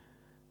good?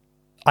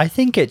 I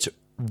think it's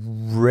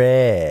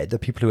rare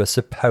that people who are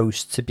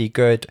supposed to be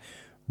good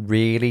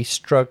really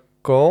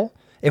struggle.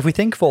 If we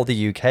think of all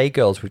the UK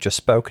girls we've just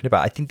spoken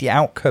about, I think the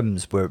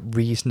outcomes were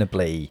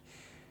reasonably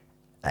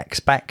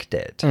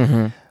expected.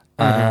 Do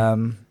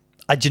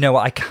you know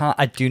what?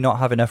 I do not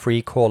have enough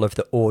recall of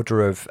the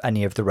order of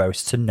any of the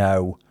roasts to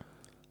know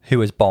who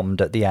was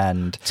bombed at the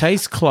end.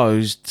 Taste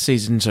closed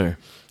season 2.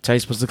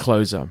 Taste was the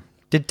closer.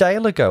 Did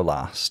Dayla go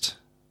last?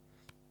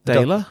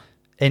 Dayla?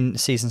 In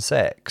season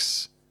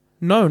 6?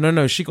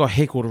 No. She got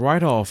heckled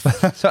right off.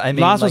 So, I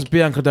mean, last was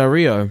Bianca Del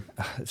Rio.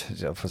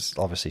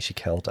 Obviously, she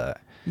killed it.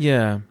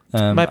 Yeah.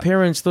 My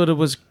parents thought it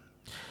was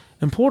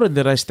important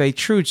that I stay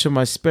true to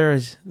my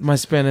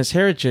Spanish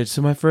heritage.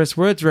 So my first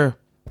words were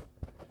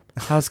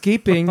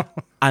housekeeping.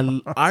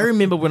 I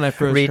remember when I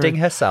first reading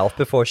herself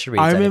before she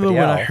reads I remember anybody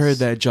when else. I heard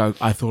that joke,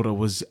 I thought it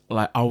was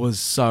like, I was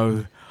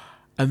so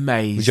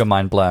amazed. Was your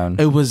mind blown?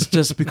 It was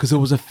just because it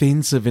was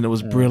offensive and it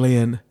was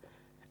brilliant.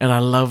 And I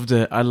loved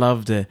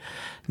it.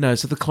 No,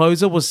 so the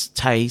closer was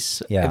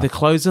Taste. Yeah. The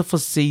closer for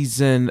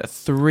season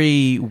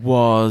 3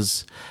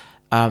 was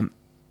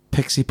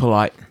Pixie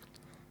Polite.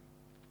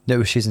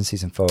 No, she's in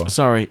season 4.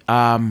 Sorry.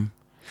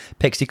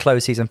 Pixie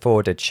closed season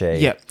 4, did she?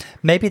 Yeah.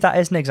 Maybe that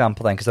is an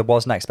example then, because there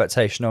was an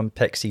expectation on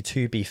Pixie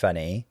to be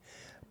funny,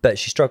 but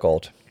she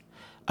struggled.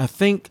 I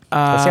think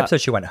That's the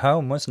episode she went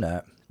home, wasn't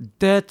it?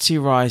 Dirty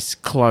Rice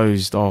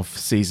closed off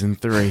season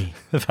 3.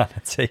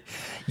 Vanity.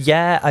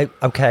 Yeah,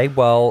 okay,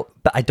 well,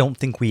 but I don't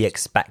think we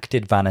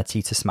expected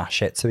Vanity to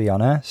smash it, to be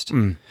honest.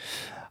 No,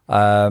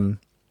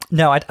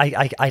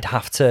 I'd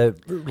have to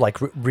like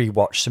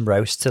rewatch some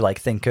roasts to like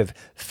think of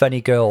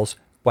funny girls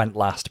went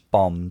last,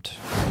 bombed.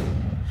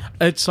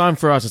 It's time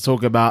for us to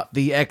talk about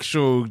the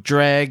actual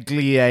drag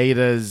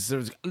gladiators,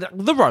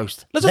 the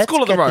roast. Let's just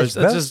call it the roast.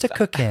 Let's roast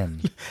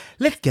cooking.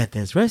 Let's get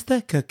this roaster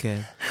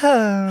cooking.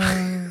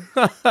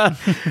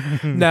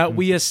 Now,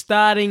 we are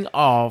starting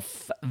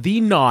off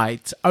the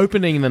night,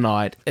 opening the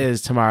night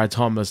is Tamara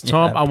Thomas.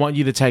 Tom, I want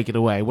you to take it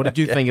away. What did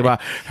you think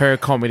about her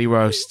comedy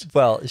roast?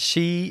 Well,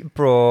 she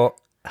brought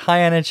high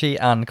energy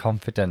and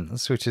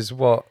confidence, which is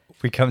what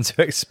we come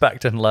to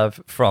expect and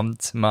love from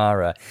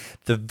Tamara.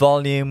 The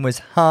volume was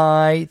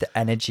high, the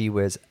energy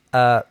was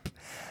up.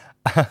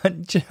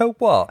 And do you know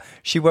what?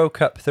 She woke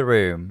up the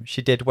room.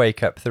 She did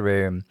wake up the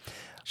room.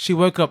 She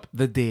woke up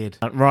the dead,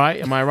 right?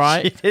 Am I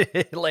right?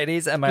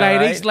 Ladies, am I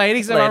right?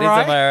 Ladies, am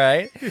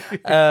I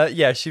right?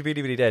 Yeah, she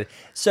really, really did.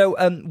 So,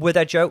 were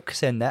there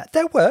jokes in there?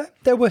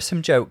 There were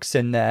some jokes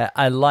in there.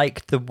 I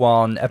liked the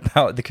one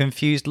about the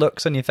confused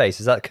looks on your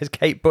face. Is that because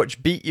Kate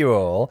Butch beat you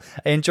all?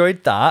 I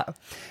enjoyed that.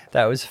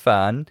 That was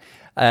fun.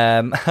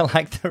 I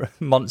like the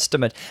Monster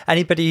Munch.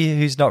 Anybody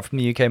who's not from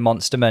the UK,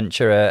 Monster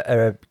Munch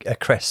are a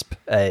crisp,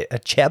 a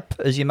chip,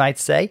 as you might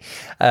say,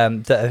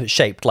 that are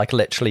shaped like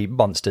literally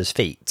monsters'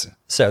 feet.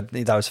 So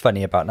that was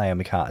funny about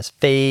Naomi Carter's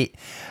feet.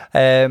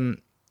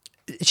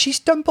 She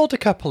stumbled a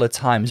couple of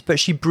times, but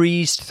she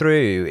breezed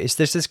through.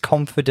 There's this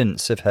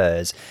confidence of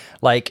hers.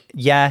 Like,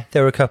 yeah,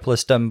 there were a couple of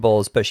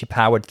stumbles, but she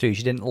powered through.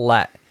 She didn't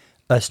let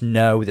us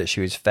know that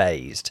she was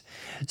phased.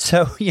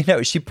 So,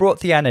 she brought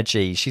the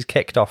energy. She's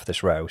kicked off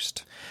this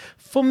roast.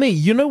 For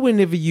me,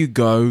 whenever you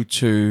go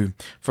to,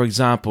 for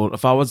example,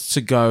 if I was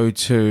to go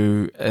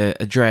to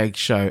a drag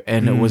show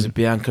and it was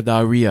Bianca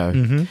Del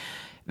Rio,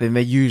 then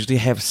they usually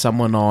have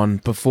someone on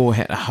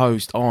beforehand, a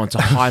host on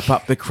to hype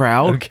up the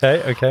crowd.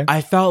 Okay.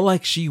 I felt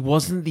like she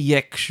wasn't the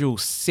actual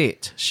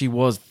set. She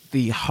was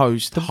the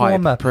host, the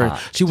hype person.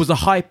 She was a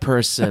hype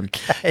person.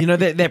 Okay.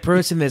 That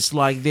person that's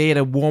like there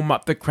to warm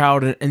up the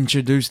crowd and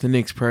introduce the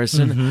next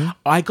person.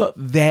 I got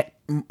that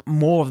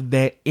more of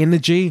that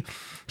energy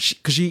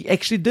because she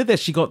actually did that.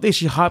 She got there.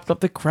 She hyped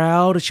up the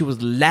crowd. She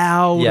was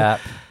loud. Yeah.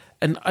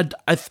 And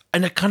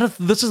I kind of,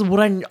 this is what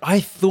I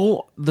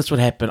thought this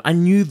would happen. I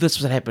knew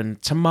this would happen.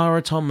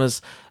 Tamara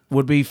Thomas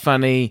would be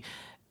funny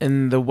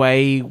in the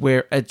way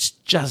where it's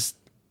just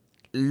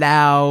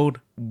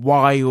loud,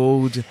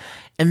 wild,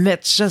 and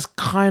that's just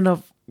kind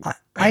of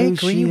I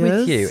agree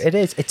with you. It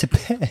is. It's a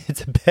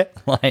bit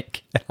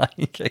like a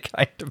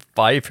kind of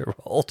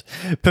 5-year-old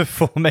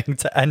performing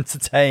to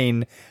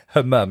entertain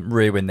her mum,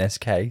 Rue in this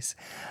case.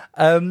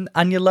 And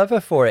you love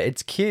her for it.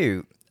 It's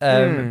cute.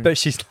 But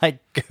she's like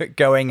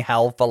going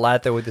hell for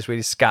leather with this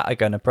really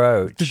scattergun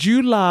approach. Did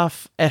you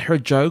laugh at her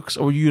jokes,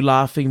 or were you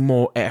laughing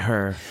more at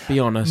her? Be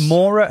honest.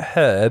 More at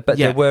her, but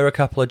there were a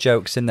couple of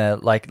jokes in there,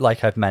 like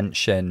I've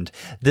mentioned.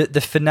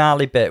 The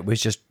finale bit was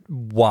just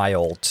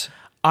wild.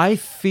 I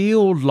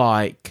feel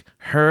like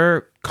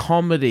her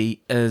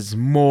comedy is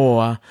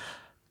more,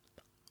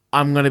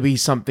 I'm going to be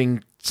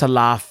something to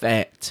laugh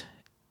at.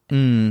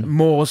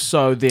 More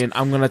so than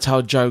I'm going to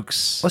tell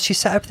jokes. Well, she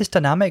set up this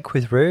dynamic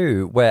with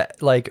Rue where,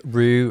 like,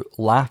 Rue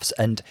laughs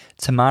and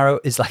Tamara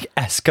is, like,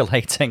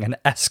 escalating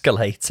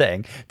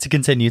to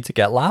continue to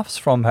get laughs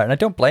from her. And I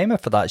don't blame her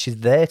for that.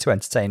 She's there to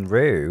entertain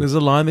Rue. There's a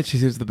line that she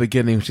says at the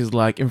beginning, which is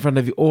like, in front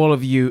of you, all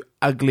of you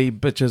ugly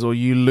bitches or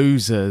you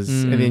losers.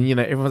 And then, you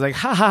know, everyone's like,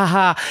 ha ha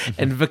ha.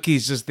 And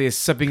Vicky's just there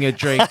sipping a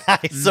drink.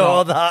 I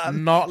saw that.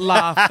 Not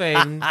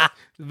laughing.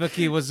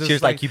 Vicky was just she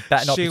was like, you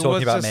better not be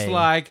talking about me. She was just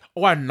like,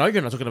 oh, I know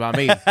you're not talking about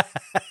me.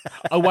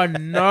 Oh, I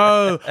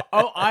know.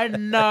 Oh, I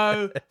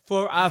know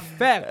for a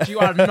fact you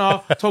are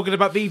not talking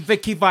about me,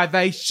 Vicky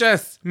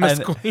Vivacious, Miss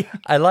Queen.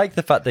 I like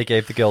the fact they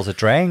gave the girls a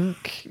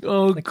drink.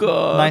 Oh,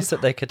 God. Nice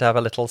that they could have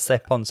a little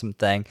sip on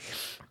something.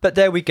 But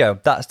there we go.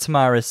 That's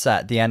Tamara's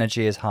set. The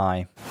energy is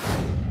high.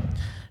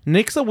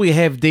 Next up, we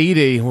have Dee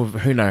Dee,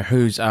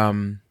 whose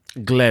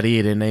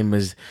gladiator name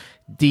is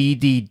Dee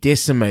Dee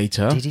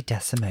Decimator. Dee Dee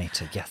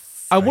Decimator, yes.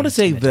 I want to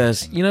say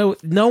this, you know,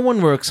 no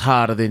one works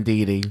harder than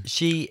Dee Dee.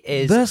 She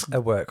is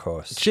a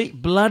workhorse. She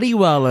bloody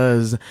well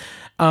is.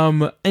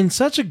 And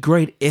such a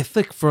great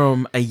ethic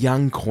from a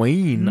young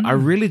queen. I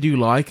really do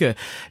like her.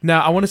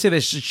 Now, I want to say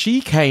that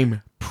she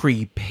came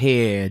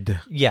prepared.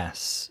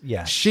 Yes.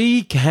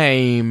 She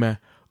came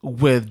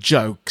with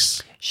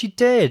jokes. She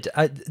did.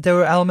 There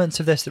were elements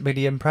of this that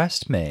really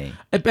impressed me.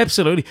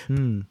 Absolutely.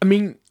 I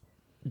mean,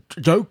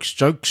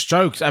 jokes.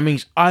 I mean,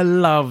 I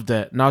loved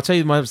it. Now, I'll tell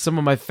you some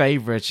of my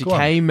favorites. She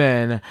came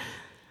in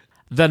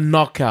the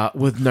knockout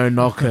with no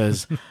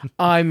knockers.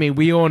 I mean,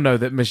 we all know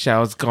that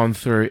Michelle's gone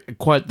through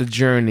quite the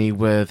journey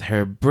with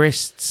her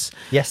breasts.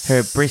 Yes.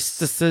 Her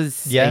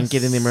breastises and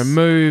getting them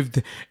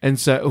removed. And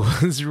so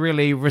it was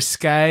really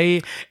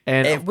risque.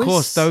 And of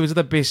course, those are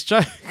the best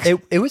jokes.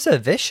 It was a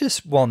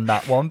vicious one,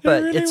 that one,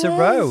 but really it's a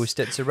roast.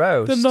 It's a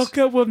roast. The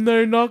knockout with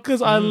no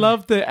knockers. I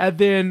loved it. And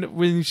then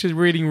when she's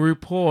reading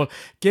RuPaul,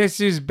 guess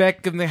who's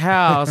back in the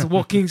house?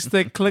 Walking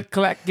stick, click,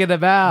 clack, get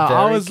about.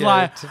 I was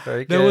like,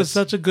 there was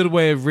such a good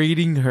way of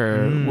reading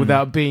her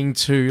without being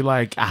too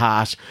like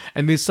harsh.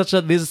 And there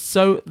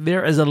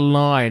is a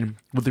line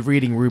with the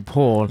reading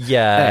RuPaul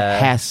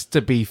that has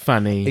to be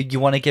funny. You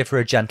want to give her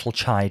a gentle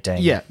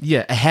chiding. Yeah.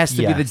 It has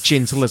to be the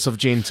gentlest of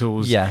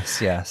gentles.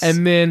 Yes.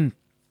 And then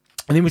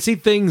we see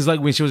things like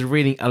when she was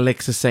reading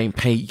Alexa St.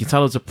 Pete, you can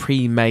tell it was a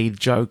pre-made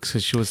joke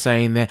because she was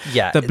saying that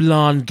the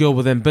blonde girl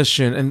with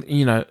ambition, and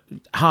you know,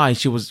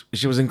 she was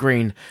in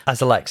green, as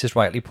Alexis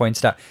rightly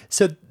pointed out.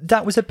 So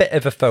that was a bit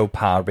of a faux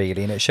pas,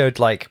 really, and it showed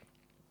like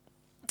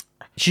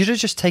she should have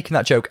just taken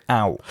that joke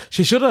out.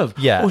 She should have.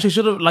 Yeah. Or she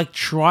should have like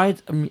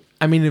tried.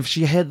 I mean, if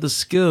she had the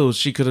skills,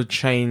 she could have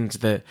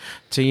changed it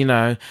to, you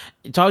know,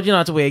 told you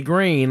not to wear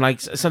green,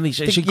 like something.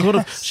 She could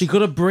have. She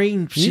could have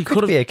bring. She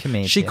could be a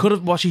comedian. She could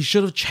have. Well, she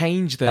should have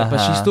changed it, but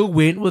she still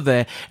went with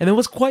it, and it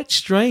was quite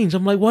strange.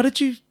 I'm like, why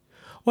did you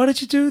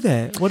do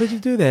that? Why did you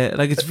do that?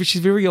 Like,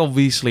 she's very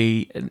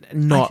obviously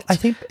not. I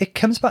think it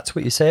comes back to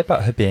what you say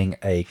about her being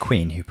a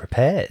queen who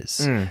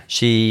prepares.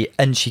 She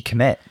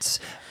commits.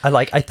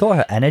 I thought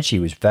her energy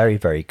was very,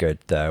 very good,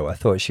 though. I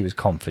thought she was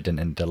confident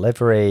in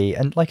delivery.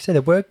 And like I said,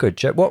 there were good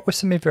jokes. What were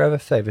some of your other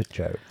favourite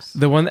jokes?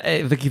 The one,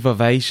 Vicky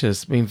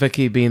Vivacious. I mean,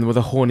 Vicky being with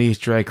the horniest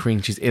drag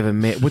queen she's ever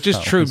met, which is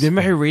true.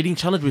 Remember her reading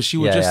challenge where she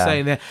was just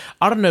saying that,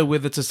 I don't know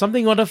whether to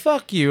something or to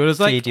fuck you. It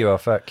was like, feed you or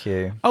fuck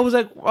you. I was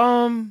like,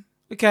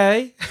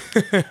 okay.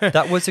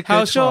 That was a good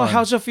one.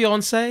 How's your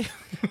fiance?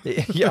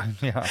 yeah.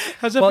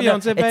 How's your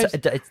fiance, babe?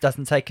 It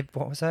doesn't take.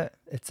 What was it?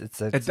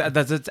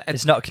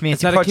 It's not a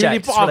community not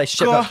project. It's a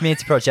relationship, not a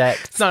community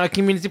project. It's not a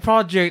community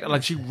project.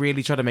 Like, she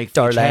really tried to make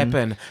fetch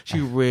happen. She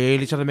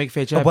really tried to make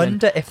fetch happen. I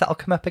wonder if that'll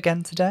come up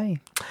again today.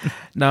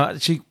 No,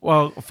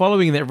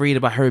 following that read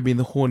about her being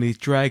the horniest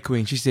drag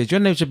queen, she said, your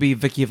name should be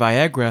Vicky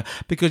Viagra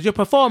because your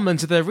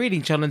performance at the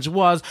reading challenge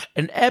was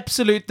an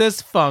absolute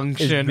dysfunction.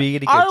 It's really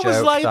good I was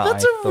joke like,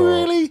 that's a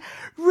really,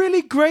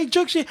 really great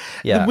joke.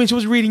 When she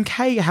was reading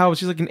Kate, how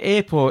she's like an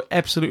airport,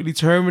 absolutely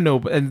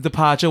terminal, and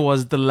departure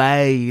was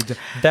delayed.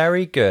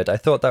 Very good. I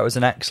thought that was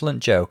an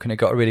excellent joke, and it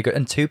got a really good.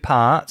 In 2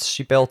 parts,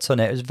 she built on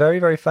it. It was very,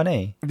 very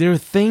funny. There are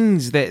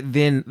things that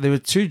there were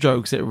 2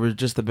 jokes that were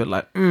just a bit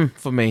like,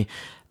 for me.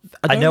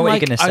 I know what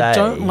you're going to say. I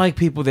don't like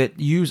people that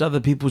use other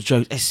people's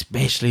jokes,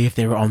 especially if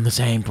they were on the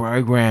same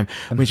program.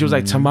 When she was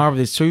like, Tamara,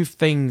 there's 2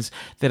 things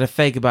that are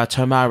fake about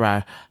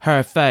Tamara.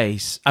 Her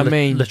face. I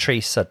mean...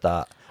 Latrice said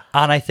that.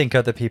 And I think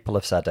other people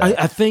have said it.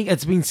 I think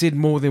it's been said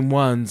more than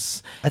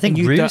once. I think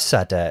Ru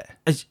said it.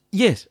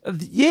 Yes,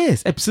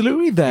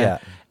 absolutely that. Yeah.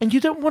 And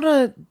you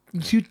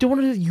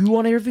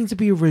want everything to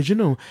be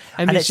original.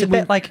 And it's a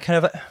bit like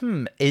kind of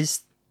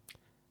is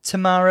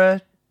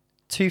Tamara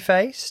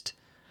two-faced?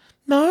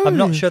 No. I'm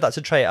not sure that's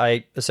a trait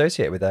I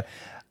associate with her.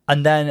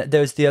 And then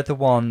there's the other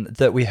one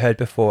that we heard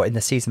before in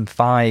the season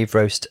 5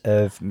 roast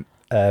of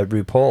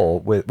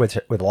RuPaul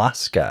with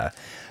Alaska.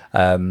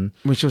 When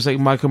she was like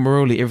Michael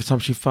Maroli, every time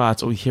she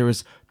farts, all you hear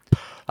is...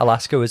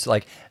 Alaska was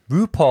like,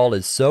 RuPaul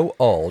is so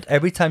old.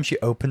 Every time she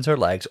opens her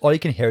legs, all you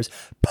can hear is...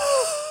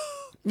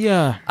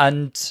 Yeah.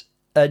 And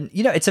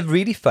you know, it's a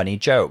really funny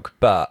joke,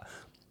 but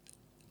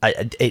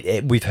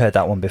we've heard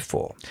that one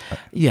before.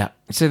 Yeah.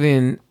 So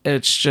then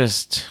it's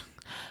just...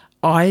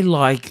 I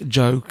like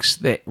jokes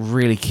that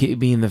really keep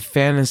me in the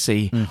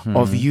fantasy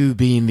of you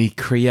being the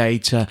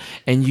creator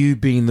and you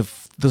being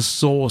the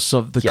source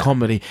of the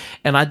comedy.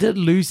 And I did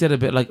lose that a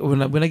bit. Like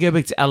when I go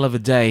back to Oliver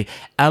Day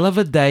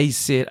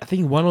said, I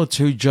think 1 or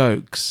 2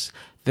 jokes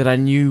that I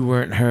knew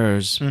weren't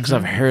hers because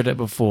I've heard it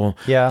before.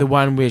 Yeah. The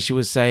one where she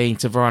was saying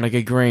to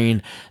Veronica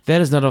Green, that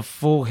is not a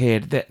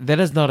forehead, that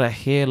is not a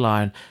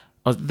hairline.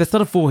 That's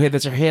not a forehead,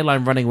 that's her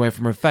hairline running away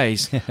from her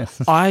face.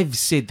 Yes. I've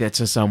said that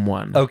to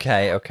someone.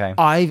 Okay.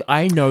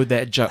 I know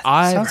that joke.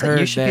 I've heard like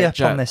you should that be up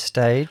joke on this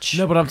stage.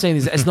 No, but I'm saying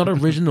it's not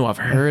original. I've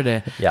heard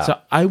it. Yeah.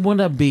 So I want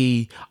to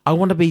be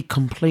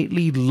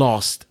completely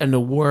lost in a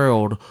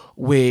world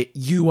where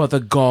you are the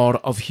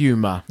god of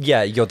humor.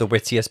 Yeah, you're the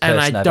wittiest person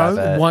and I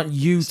don't want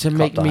you to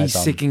make me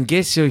second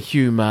guess your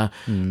humor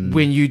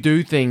when you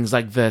do things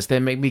like this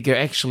that make me go,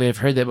 actually, I've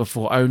heard that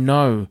before. Oh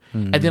no.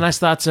 And then I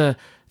start to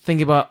think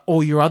about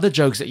all your other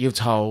jokes that you've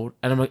told,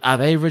 and I'm like, are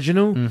they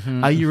original?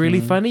 Are you really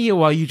funny,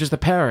 or are you just a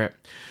parrot?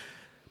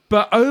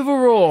 But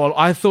overall,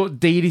 I thought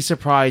Dee Dee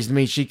surprised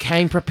me. She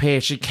came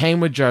prepared. She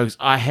came with jokes.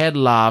 I had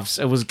laughs.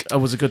 It was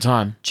a good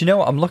time. Do you know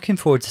what? I'm looking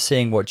forward to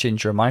seeing what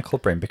Ginger and Michael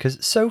bring, because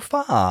so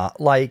far,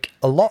 like,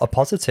 a lot of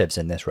positives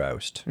in this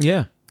roast.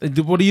 Yeah.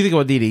 What do you think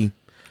about Dee Dee?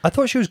 I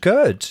thought she was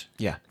good.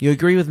 Yeah. You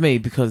agree with me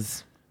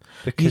because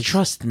you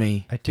trust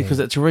me. I do. Because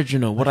it's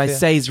original. What I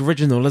say is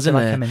original, isn't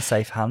it? I'm in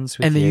safe hands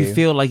with you. And then you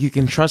feel like you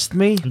can trust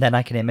me? And then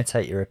I can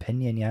imitate your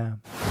opinion, yeah.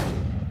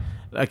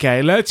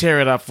 Okay, let's hear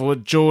it up for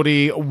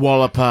Geordie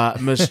Walloper,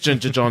 Miss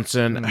Ginger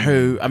Johnson,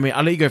 who, I mean,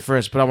 I'll let you go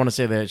first, but I want to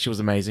say that she was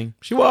amazing.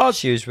 She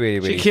was really,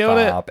 really she killed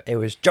fab. It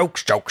was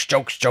jokes, to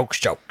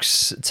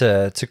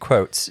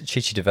quote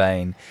Chichi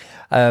Devane.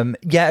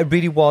 Yeah, it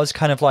really was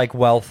kind of like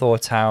well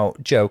thought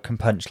out joke and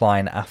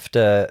punchline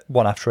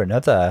one after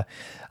another.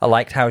 I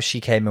liked how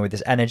she came in with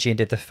this energy and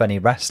did the funny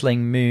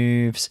wrestling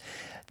moves.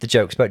 The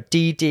jokes about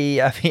Dee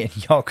Dee. I mean,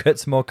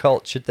 yogurt's more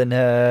cultured than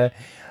her.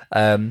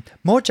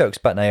 More jokes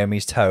about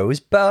Naomi's toes,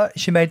 but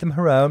she made them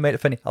her own, made it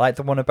funny. I like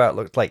the one about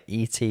looked like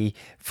E.T.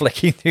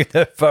 flicking through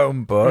the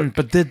phone book.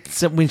 But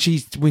when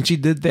she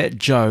did that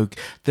joke,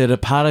 did a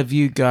part of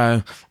you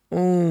go,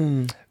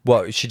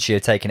 what, should she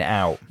have taken it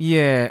out?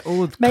 Yeah,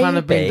 it's kind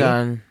of been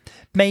done.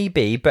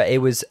 Maybe, but it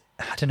was,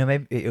 I don't know,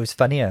 maybe it was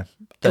funnier.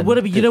 It would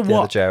have been, you know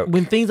what?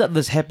 When things like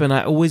this happen,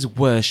 I always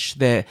wish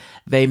that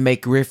they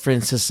make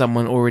reference to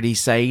someone already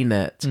saying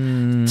it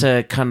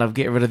to kind of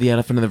get rid of the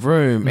elephant in the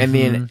room and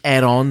then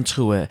add on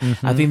to it.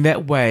 I think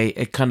that way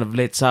it kind of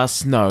lets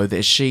us know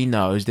that she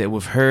knows that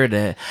we've heard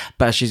it,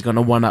 but she's going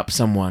to one-up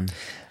someone.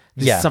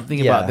 There's something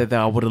about that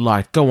I would have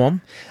liked. Go on.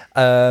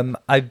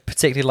 I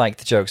particularly like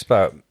the jokes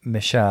about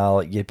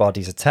Michelle, your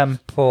body's a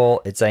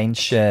temple, it's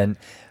ancient.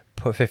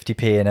 Put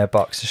 50p in her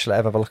box so she'll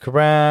have a look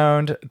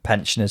around.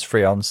 Pensioners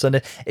free on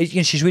Sunday.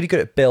 She's really good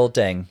at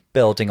building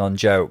on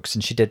jokes,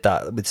 and she did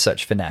that with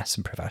such finesse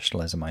and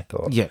professionalism, I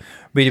thought. Yeah.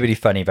 Really, really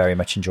funny. Very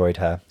much enjoyed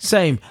her.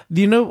 Same.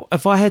 You know,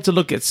 if I had to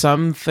look at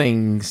some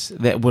things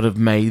that would have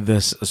made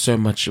this so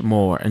much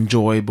more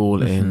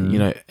enjoyable and, you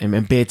know,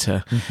 and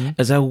better,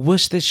 is I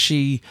wish that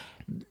she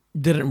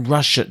didn't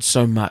rush it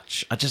so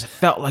much. I just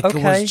felt like it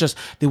was just,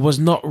 there was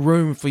not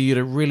room for you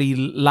to really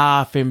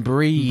laugh and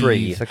breathe.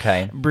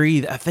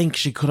 Breathe. I think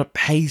she could have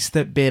paced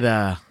it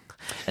better,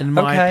 in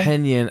my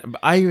opinion.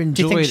 I enjoyed.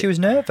 Do you think she was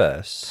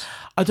nervous?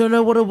 I don't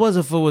know what it was.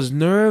 If it was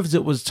nerves,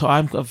 it was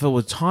time. If it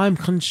was time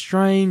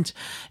constrained,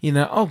 you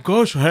know. Oh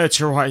gosh, her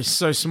right,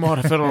 so smart.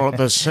 I felt all of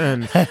this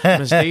in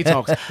this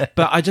detox.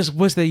 But I just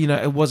wish that, you know,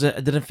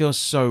 it didn't feel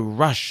so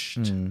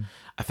rushed.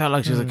 I felt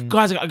like she was like,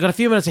 guys, I got a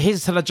few minutes to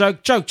tell a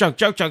joke. Joke.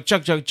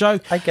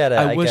 I get it.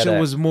 I wish it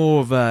was more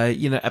of a,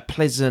 you know, a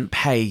pleasant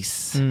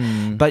pace.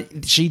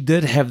 But she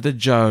did have the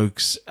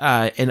jokes,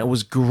 and it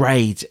was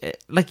great.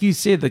 Like you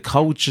said, the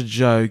culture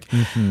joke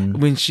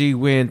when she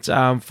went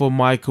for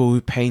Michael,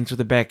 who paints with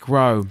the back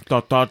row, ...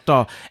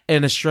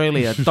 in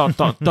Australia, ...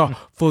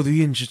 for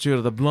the Institute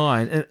of the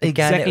Blind. And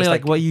exactly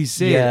like what you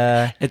said.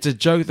 Yeah. It's a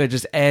joke that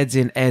just adds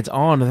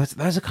on.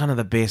 Those are kind of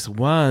the best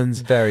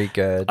ones. Very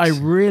good. I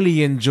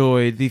really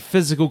enjoyed the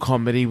physical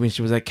comedy when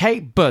she was like,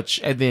 Kate Butch,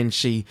 and then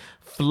she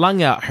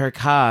flung out her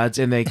cards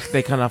and they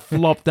kind of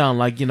flopped down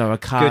like, you know, a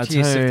cartoon. Good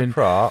use of the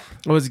prop.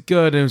 It was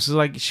good. And it was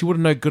like she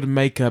wouldn't know good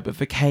makeup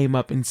if it came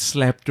up and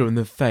slapped her in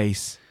the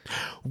face.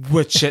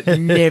 which it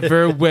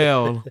never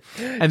will.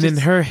 And then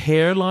her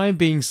hairline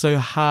being so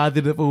hard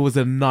that if it was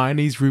a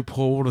 90s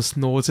RuPaul would have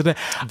snorted it.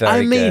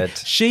 Very good.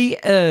 She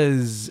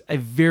is a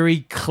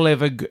very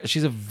clever,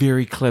 she's a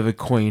very clever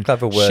queen.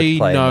 Clever wordplay. She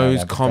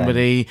knows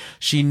comedy.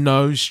 She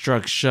knows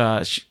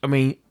structure.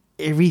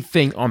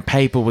 Everything on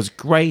paper was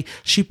great.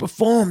 She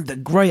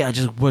performed great. I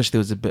just wish there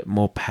was a bit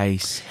more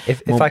pace.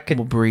 If I could,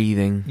 more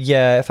breathing.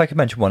 Yeah, if I could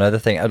mention one other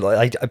thing,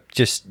 I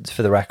just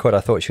for the record, I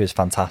thought she was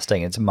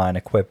fantastic. It's a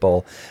minor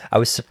quibble. I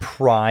was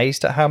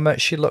surprised at how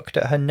much she looked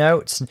at her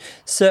notes. And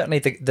certainly,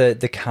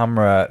 the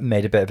camera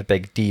made a bit of a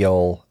big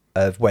deal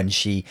of when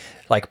she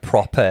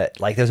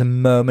there's a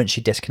moment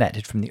she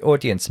disconnected from the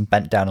audience and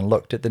bent down and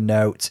looked at the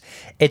notes.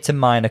 It's a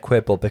minor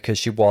quibble because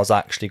she was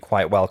actually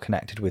quite well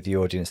connected with the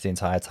audience the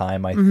entire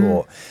time, I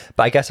thought.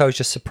 But I guess I was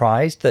just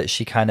surprised that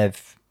she kind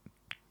of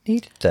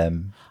needed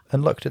them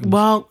and looked at them.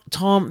 Well,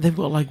 Tom, they've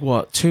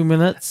got 2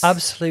 minutes?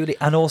 Absolutely.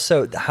 And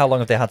also, how long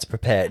have they had to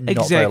prepare?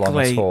 Not very long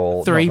at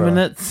all. 3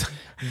 minutes.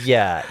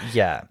 Yeah.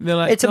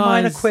 It's a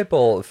minor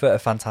quibble for a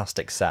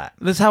fantastic set.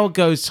 That's how it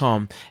goes,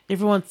 Tom.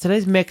 Everyone,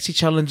 today's Mexi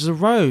Challenge is a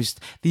roast.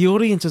 The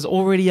audience is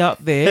already up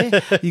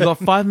there. You got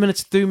 5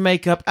 minutes to do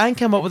makeup and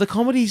come up with a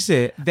comedy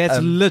set. That's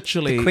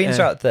literally... The queens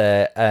are out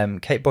there.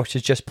 Kate Bush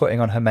is just putting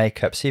on her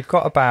makeup, so you've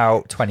got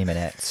about 20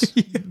 minutes.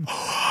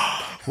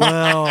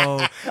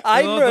 Well,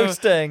 I'm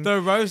roasting. The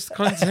roast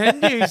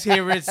continues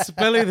here at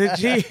Spilling the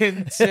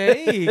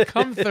GNT.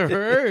 Come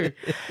through.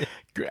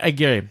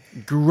 Again,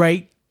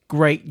 great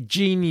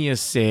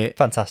genius set.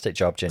 Fantastic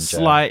job,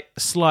 Ginger.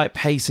 Slight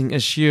pacing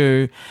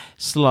issue,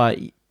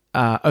 slight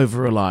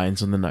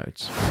over-reliance on the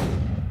notes.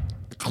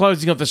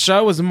 Closing off the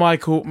show was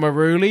Michael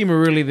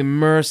Maruli the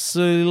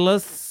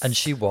Merciless. And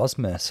she was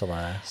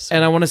merciless.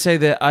 And I want to say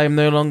that I am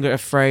no longer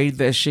afraid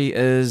that she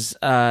is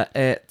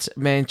at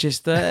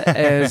Manchester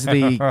as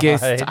the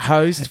guest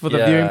host for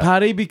the viewing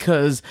party,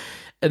 because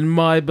in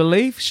my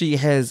belief, she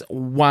has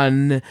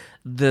won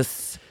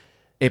this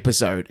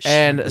episode.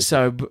 And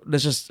so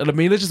let's just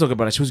talk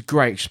about it. She was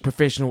great. She's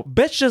professional.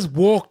 Bitch just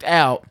walked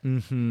out.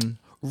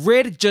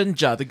 Red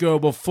Ginger, the girl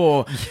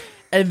before,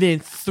 and then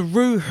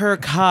threw her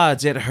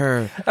cards at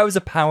her. That was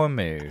a power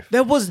move.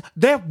 That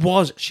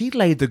was. She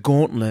laid the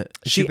gauntlet.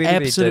 She really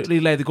absolutely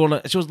laid the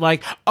gauntlet. She was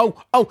like,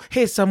 oh,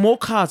 here's some more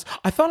cards.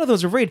 I thought there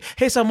was a red.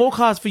 Here's some more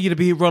cards for you to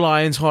be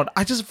reliant on.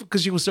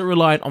 Because she was so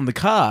reliant on the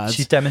cards.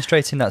 She's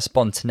demonstrating that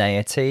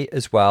spontaneity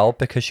as well,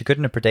 because she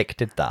couldn't have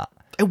predicted that.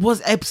 It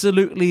was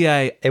absolutely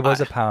a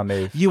power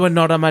move. You are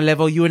not on my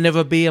level. You will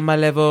never be on my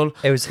level.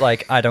 It was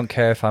like, I don't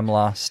care if I'm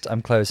last.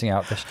 I'm closing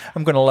out this.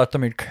 I'm going to let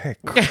them in cake.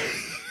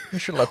 You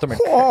should let them in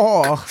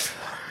cake.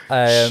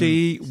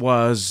 She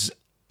was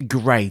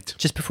great.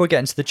 Just before we get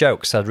into the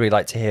jokes, I'd really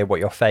like to hear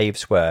what your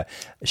faves were.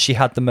 She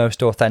had the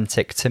most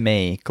authentic, to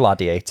me,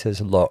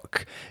 Gladiators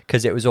look,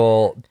 because it was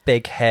all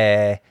big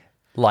hair,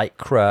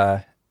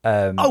 lycra,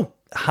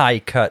 high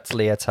cut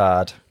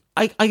leotard.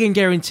 I can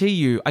guarantee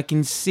you, I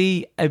can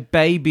see a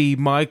baby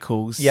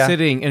Michael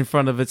sitting in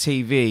front of a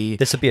TV.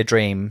 This would be a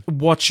dream.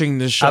 Watching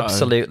the show.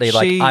 Absolutely.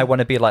 I want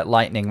to be like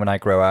Lightning when I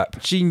grow up.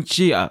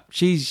 She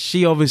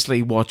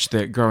obviously watched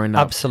it growing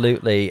up.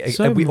 Absolutely.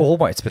 We all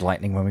wanted to be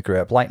Lightning when we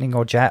grew up. Lightning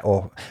or Jet.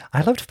 Or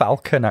I loved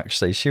Falcon,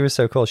 actually. She was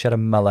so cool. She had a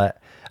mullet.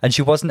 And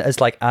she wasn't as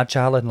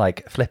agile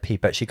and flippy,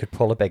 but she could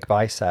pull a big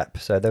bicep.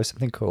 So there was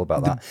something cool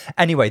about that.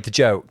 Anyway, the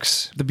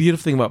jokes. The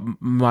beautiful thing about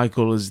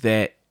Michael is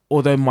that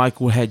although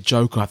Michael had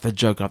joke after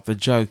joke after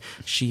joke,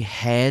 she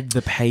had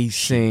the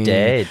pacing. She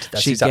did.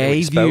 That's exactly what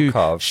you spoke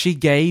of. She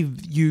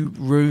gave you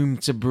room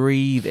to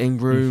breathe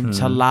and room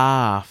to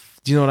laugh.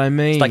 Do you know what I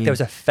mean? It's like there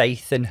was a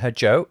faith in her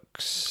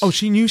jokes. Oh,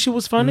 she knew she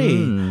was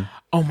funny.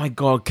 Oh my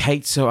God,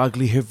 Kate's so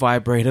ugly, her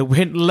vibrator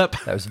went lip.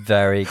 That was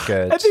very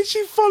good. And then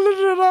she followed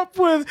it up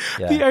with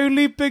the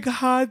only big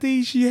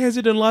hardie she has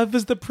in her life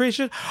is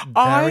depression.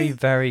 Very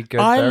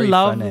good, very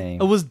funny.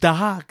 It was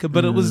dark,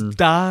 but it was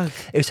dark.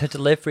 It was her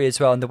delivery as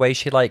well, and the way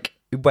she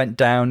went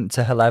down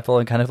to her level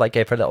and kind of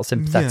gave her a little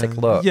sympathetic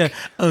look. Yeah,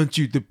 aren't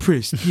you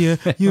depressed? Yeah,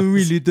 you're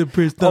really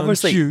depressed, aren't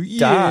Obviously,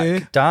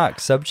 you? Dark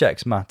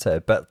subjects matter,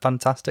 but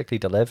fantastically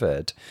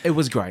delivered. It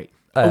was great.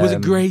 It was a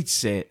great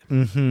set.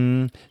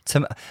 What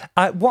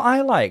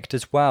I liked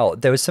as well,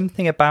 there was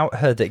something about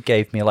her that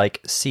gave me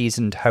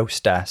seasoned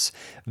hostess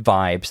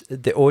vibes.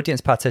 The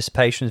audience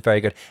participation was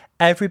very good.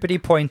 Everybody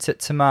point at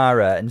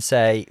Tamara and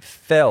say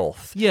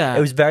filth. Yeah. It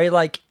was very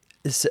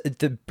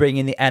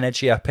bringing the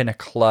energy up in a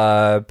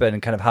club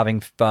and kind of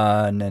having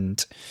fun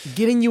and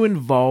getting you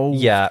involved.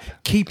 Yeah,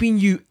 keeping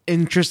you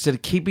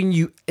interested, keeping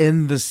you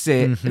in the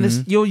set.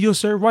 And you're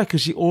so right,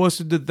 because she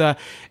also did the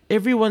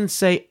everyone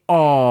say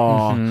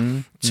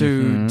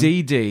to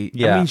Dee Dee.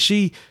 Yeah. I mean,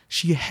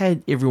 she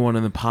had everyone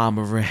in the palm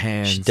of her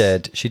hand.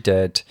 She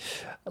did.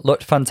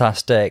 Looked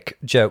fantastic.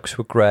 Jokes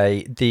were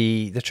great.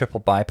 The triple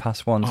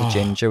bypass one to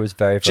Ginger was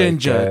very, very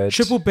good.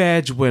 Triple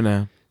badge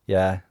winner.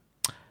 Yeah.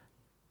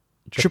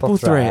 Triple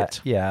threat.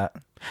 Yeah.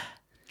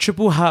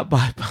 Triple heart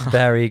bypass.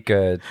 Very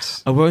good.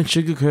 I won't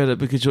sugarcoat it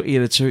because you'll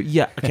eat it too.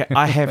 Yeah, okay,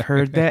 I have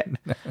heard that.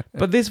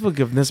 But there's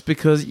forgiveness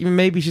because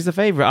maybe she's a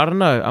favorite. I don't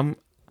know.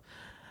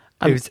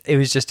 It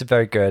was just a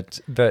very good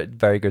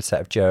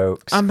set of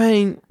jokes. I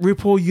mean,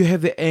 RuPaul, you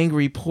have the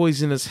angry,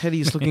 poisonous,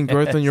 hideous-looking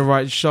growth on your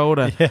right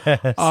shoulder.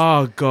 Yes.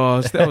 Oh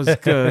gosh, that was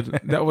good.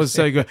 That was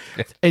so good,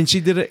 and she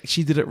did it.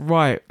 She did it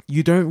right.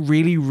 You don't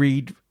really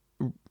read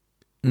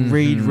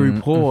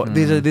RuPaul.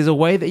 Mm-hmm. There's a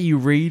way that you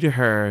read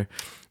her.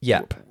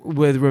 Yep.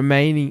 With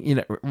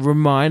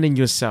reminding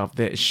yourself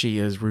that she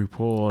is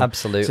RuPaul.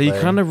 Absolutely. So you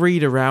kind of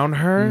read around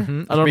her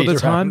a lot of the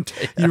time.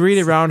 Yes. You read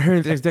around her,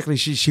 and exactly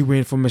she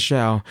went for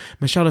Michelle.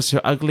 Michelle is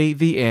so ugly.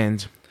 The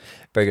end.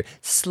 Very good.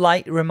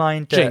 Slight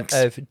reminder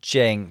of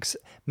Jinx.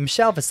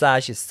 Michelle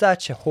Visage is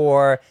such a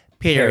whore.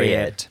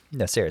 Period.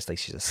 No, seriously,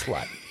 she's a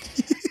slut.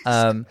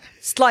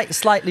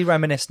 Slightly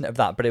reminiscent of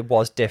that, but it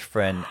was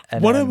different.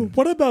 And,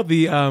 what about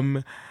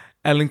the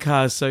Alan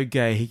Carr is so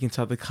gay he can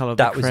tell the colour of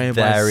the crayon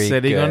by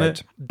sitting on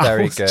it.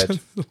 Very good.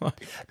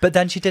 But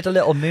then she did a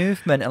little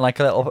movement and like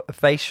a little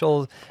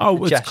facial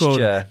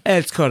gesture.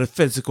 It's called a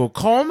physical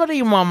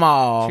comedy,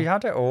 mama. She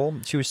had it all.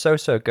 She was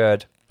so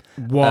good.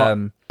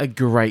 What a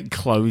great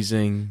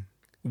closing.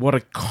 What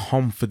a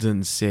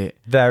confident set.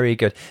 Very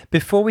good.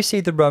 Before we see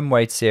the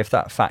runway to see if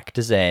that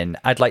factors in,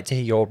 I'd like to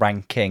hear your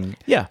ranking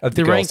of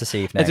the girls this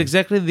evening. It's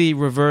exactly the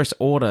reverse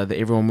order that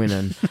everyone went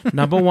in.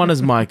 Number 1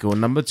 is Michael.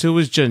 Number 2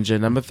 is Ginger.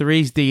 Number 3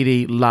 is Dee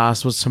Dee.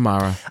 Last was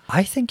Tamara.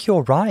 I think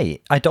you're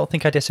right. I don't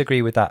think I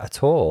disagree with that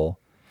at all.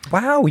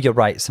 Wow, you're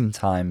right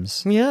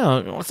sometimes.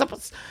 Yeah.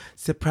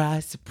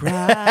 Surprise,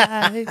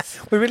 surprise.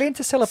 We're really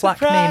into Cilla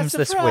Black memes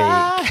this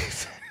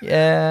week.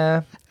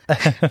 Yeah.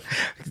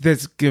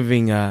 That's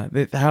giving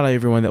hello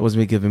everyone, that was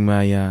me giving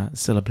my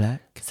Cilla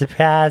Black.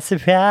 Surprise.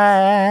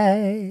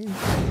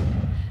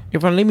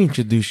 Everyone, let me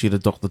introduce you to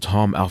Dr.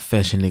 Tom, our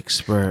fashion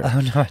expert.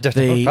 Oh no, I don't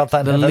know about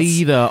that. The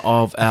leader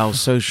of our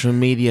social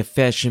media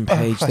fashion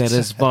page that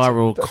is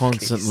viral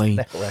constantly.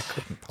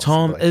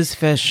 Tom is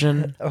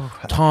fashion.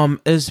 Tom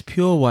is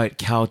pure white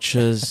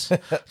couches.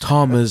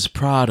 Tom is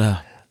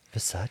Prada.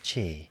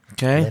 Versace.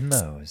 Okay.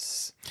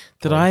 Limos.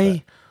 Did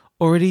I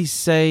already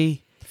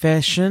say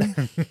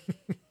fashion?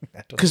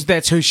 Because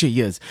that's who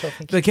she is.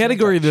 The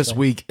category this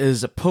week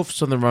is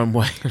puffs on the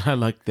runway. I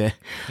like that.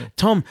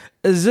 Tom,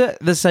 is it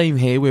the same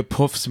here where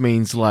puffs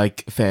means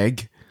like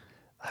fag?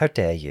 How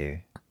dare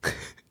you?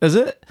 Is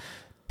it?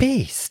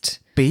 Beast.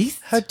 Beast?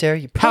 How dare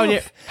you?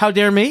 Puff. How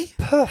dare me?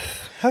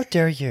 Puff. How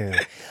dare you?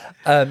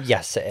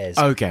 Yes, it is.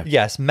 Okay.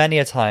 Yes, many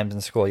a times in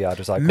the schoolyard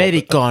was like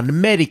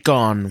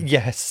Medicon.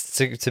 Yes,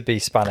 to be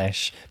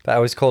Spanish, but I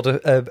was called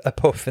a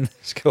puff in the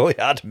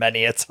schoolyard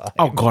many a time.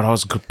 Oh God, I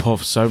was good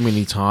puff so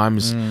many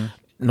times.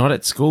 Not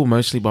at school,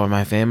 mostly by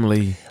my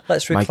family.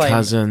 Let's my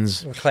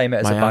cousins, reclaim it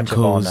as my a badge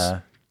uncles. of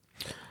honour.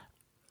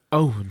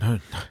 Oh no.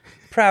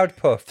 Proud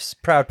puffs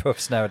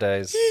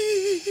nowadays.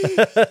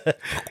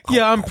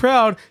 Yeah, I'm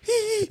proud.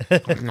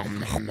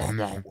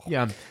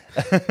 Yeah.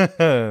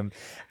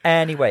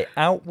 Anyway,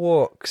 out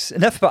walks,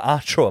 enough about our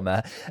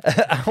trauma,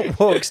 out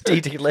walks Dee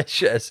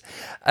Delicious.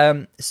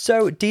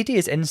 So Dee Dee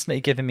is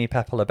instantly giving me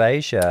Pepper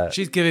LaBeija.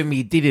 She's giving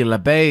me Didi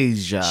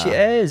LaBeija. She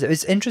is.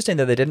 It's interesting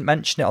that they didn't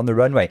mention it on the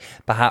runway.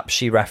 Perhaps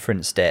she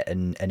referenced it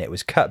and it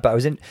was cut.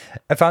 But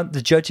I found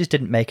the judges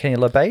didn't make any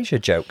LaBeija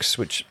jokes,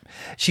 which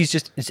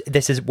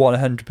this is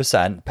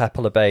 100%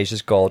 Pepper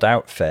LaBeija's gold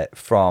outfit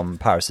from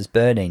Paris is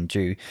Burning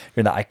during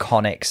that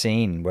iconic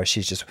scene where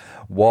she's just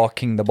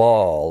walking the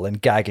ball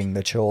and gagging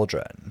the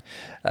children.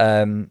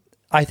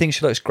 I think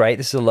she looks great.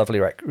 This is a lovely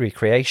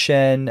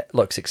recreation.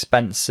 Looks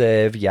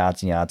expensive.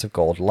 Yards and yards of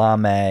gold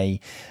lame.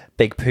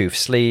 Big poof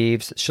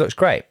sleeves. She looks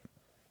great.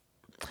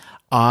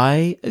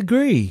 I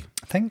agree.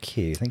 Thank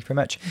you very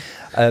much.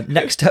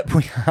 Next up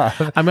we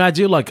have...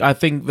 I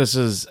think this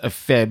is a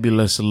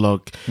fabulous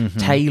look,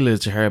 tailored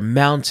to her,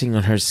 mounting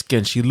on her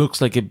skin. She looks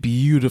like a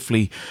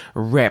beautifully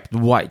wrapped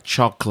white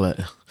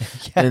chocolate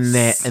in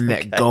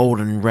that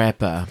golden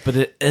wrapper. But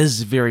it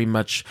is very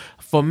much...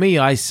 For me,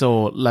 I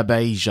saw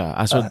LaBeija.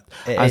 I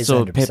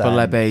saw Pepper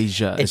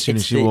LaBeija as soon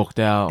as she walked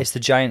out. It's the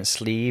giant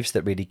sleeves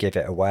that really give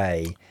it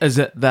away. Is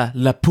it the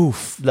La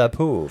Pouf? La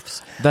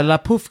Poufs. The La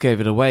Pouf gave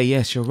it away.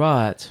 Yes, you're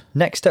right.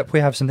 Next up, we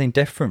have something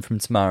different from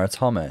Tamara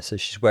Thomas. So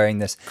she's wearing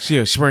this.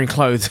 She's wearing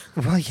clothes.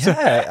 Well,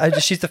 yeah.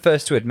 She's the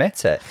first to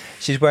admit it.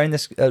 She's wearing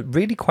this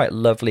really quite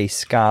lovely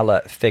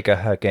scarlet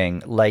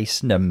figure-hugging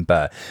lace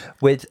number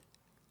with.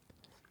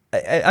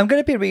 I'm going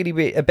to be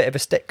really a bit of a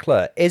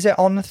stickler. Is it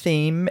on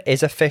theme?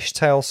 Is a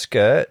fishtail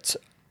skirt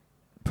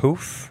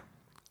poof?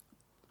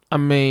 I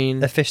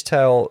mean... A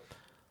fishtail...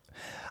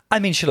 I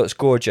mean, she looks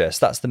gorgeous.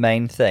 That's the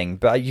main thing.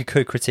 But you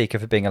could critique her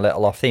for being a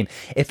little off theme.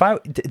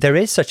 There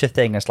is such a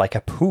thing as like a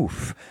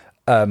poof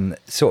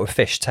sort of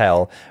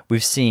fishtail.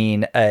 We've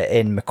seen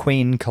in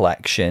McQueen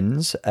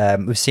collections.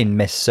 We've seen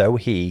Miss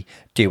Sohee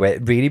do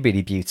it really,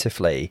 really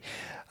beautifully.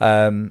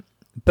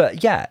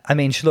 But yeah, I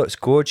mean, she looks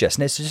gorgeous,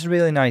 and it's just a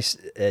really nice,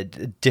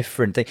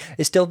 different thing.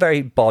 It's still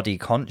very body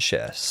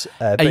conscious.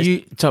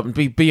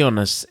 Be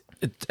honest.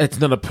 it's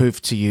not a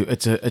poof to you.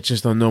 It's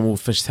just a normal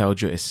fishtail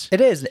dress.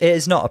 It is. It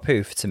is not a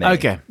poof to me.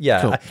 Okay,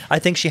 yeah. cool. I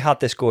think she had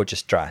this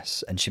gorgeous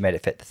dress and she made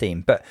it fit the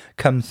theme. But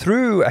come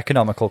through,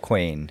 economical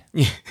queen.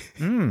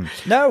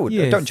 No,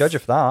 Yes. don't judge her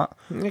for that.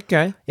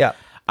 Okay. Yeah.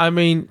 I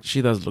mean,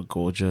 she does look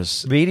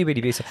gorgeous. Really,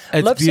 really beautiful.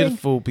 It's Love seeing-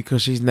 beautiful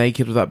because she's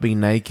naked without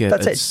being naked.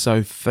 That's It's it.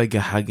 so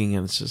figure hugging,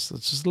 and it's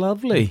just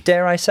lovely.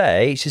 Dare I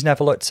say, she's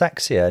never looked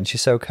sexier and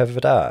she's so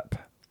covered up.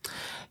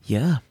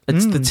 Yeah,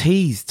 it's the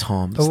tease,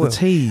 Tom. It's the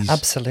tease.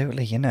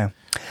 Absolutely, you know.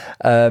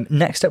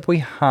 Next up, we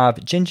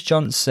have Ginger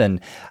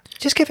Johnson.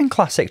 Just giving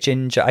classic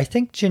Ginger. I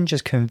think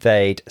Ginger's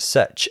conveyed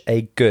such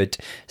a good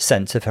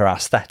sense of her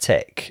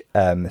aesthetic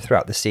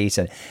throughout the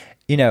season.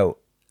 You know,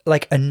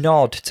 like a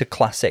nod to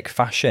classic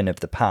fashion of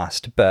the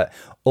past, but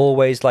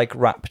always like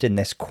wrapped in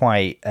this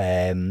quite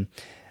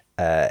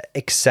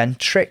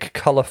eccentric,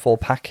 colourful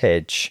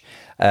package.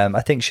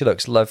 I think she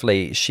looks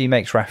lovely. She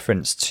makes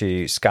reference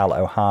to Scarlett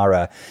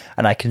O'Hara,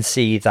 and I can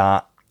see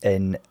that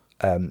in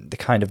the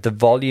kind of the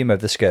volume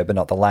of the skirt, but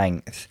not the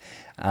length,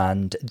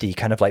 and the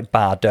kind of like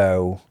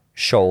Bardot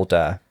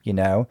shoulder, you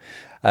know.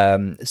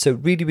 So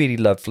really, really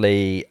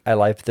lovely. I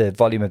like the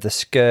volume of the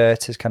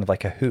skirt. There's kind of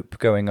like a hoop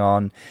going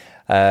on.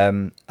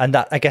 And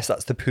that, I guess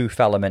that's the poof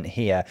element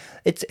here.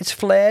 It's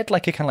flared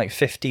like a kind of like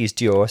 50s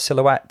Dior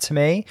silhouette to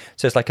me.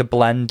 So it's like a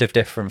blend of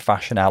different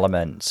fashion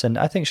elements. And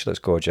I think she looks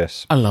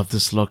gorgeous. I love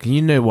this look, and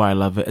you know why I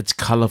love it. It's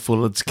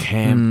colourful, it's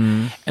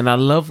camp, and I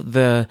love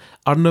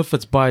I don't know if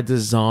it's by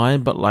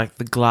design, but like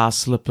the glass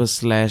slipper /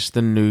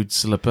 the nude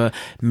slipper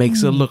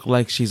makes it look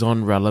like she's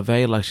on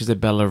releve, like she's a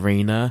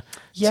ballerina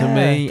to Yeah,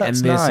 me. that's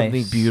And there's nice.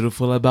 something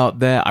beautiful about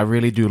that. I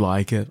really do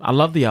like it. I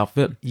love the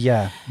outfit.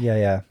 Yeah.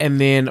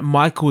 And then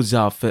Michael's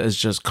outfit is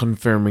just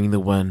confirming the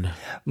win.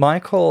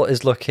 Michael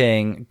is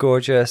looking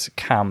gorgeous,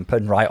 camp,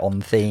 and right on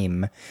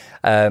theme.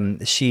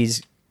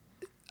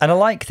 And I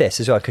like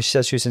this as well because she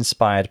says she was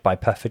inspired by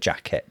puffer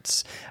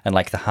jackets and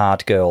like the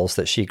hard girls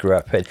that she grew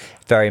up in.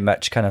 Very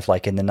much kind of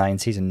like in the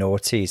 90s and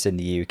noughties in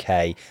the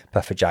UK,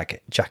 puffer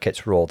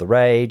jackets were all the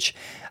rage.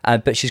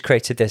 But she's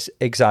created this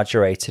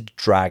exaggerated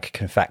drag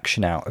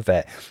confection out of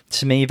it.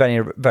 To me,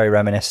 very, very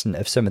reminiscent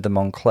of some of the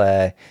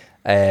Moncler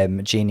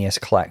Genius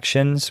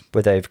collections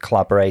where they've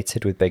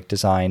collaborated with big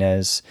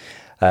designers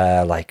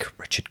like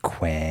Richard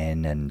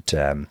Quinn and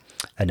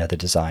other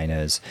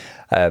designers.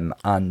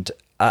 And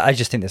I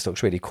just think this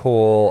looks really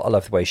cool. I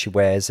love the way she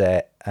wears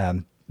it.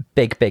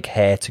 Big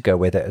hair to go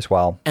with it as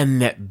well. And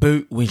that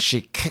boot when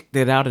she kicked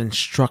it out and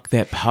struck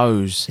that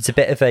pose. It's a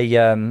bit of a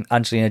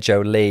Angelina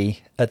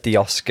Jolie at the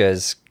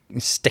Oscars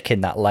sticking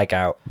that leg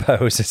out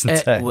pose,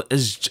 isn't it?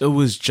 It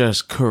was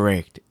just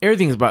correct.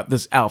 Everything about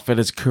this outfit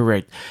is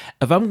correct.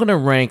 If I'm going to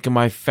rank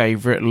my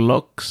favorite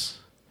looks,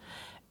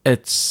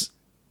 it's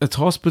a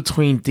toss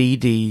between Dee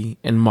Dee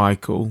and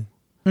Michael.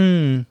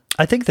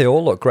 I think they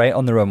all look great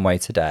on the runway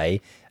today.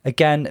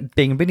 Again,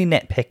 being really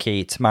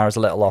nitpicky, Tamara's a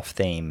little off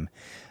theme,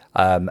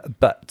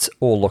 but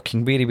all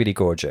looking really, really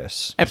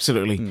gorgeous.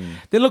 Absolutely.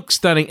 They look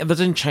stunning. It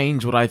doesn't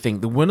change what I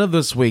think. The winner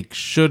this week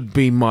should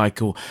be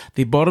Michael.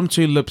 The bottom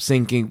two lip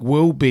syncing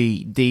will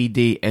be Dee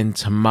Dee and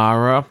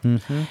Tamara.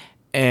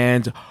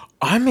 And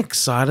I'm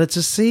excited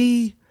to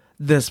see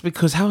this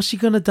because how is she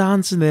going to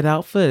dance in that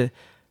outfit?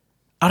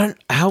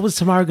 How is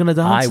Tamara going to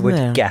dance in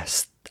there?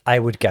 I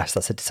would guess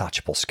that's a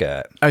detachable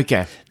skirt.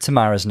 Okay.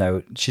 Tamara's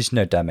she's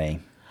no dummy.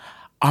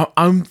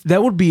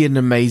 That would be an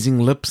amazing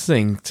lip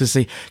sync to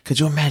see. Could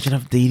you imagine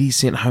if Dee Dee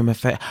sent home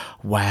a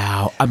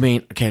Wow. I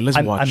mean, okay,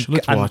 let's watch.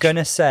 I'm going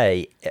to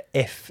say,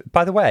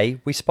 by the way,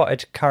 we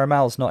spotted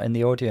Caramel's not in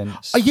the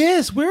audience. Oh,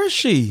 yes, where is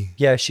she?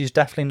 Yeah, she's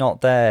definitely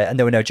not there. And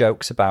there were no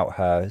jokes about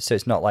her. So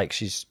it's not like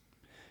she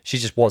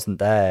just wasn't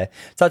there.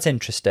 So that's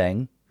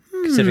interesting,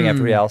 considering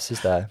everybody else is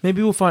there.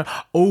 Maybe we'll find.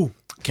 Oh,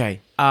 okay.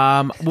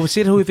 We'll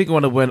see who we think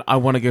want to win. I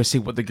want to go see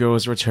what the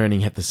girls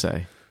returning had to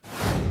say.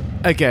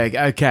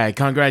 Okay.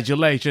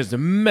 Congratulations,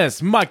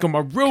 Miss Michael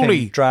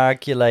Maruli.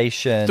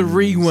 Congratulations.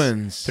 3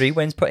 wins. 3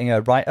 wins, putting her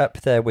right up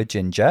there with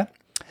Ginger.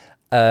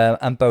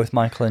 And both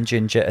Michael and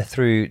Ginger are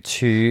through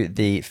to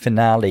the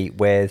finale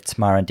with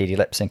Tamara and Dee Dee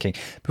lip syncing.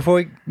 Before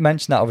we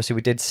mention that, obviously,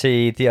 we did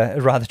see the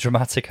rather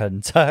dramatic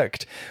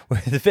Untucked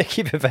with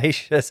Vicky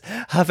Vivacious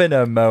having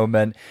a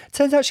moment.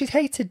 Turns out she'd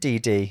hated Dee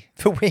Dee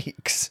for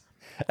weeks.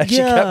 And she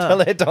kept her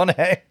lid on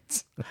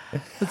it.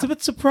 It's a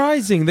bit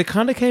surprising. They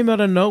kind of came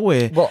out of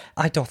nowhere. Well,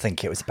 I don't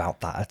think it was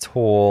about that at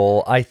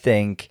all. I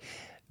think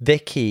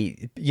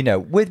Vicky,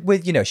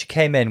 she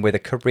came in with a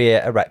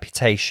career, a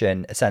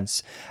reputation, a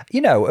sense of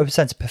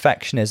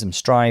perfectionism,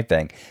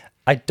 striving.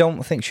 I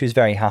don't think she was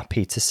very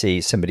happy to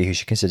see somebody who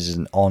she considers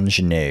an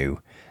ingenue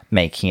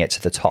making it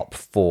to the top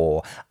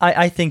 4.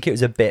 I think it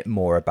was a bit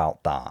more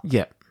about that.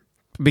 Yeah.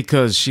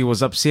 Because she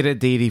was upset at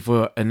Dee Dee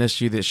for an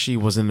issue that she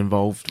wasn't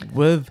involved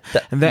with.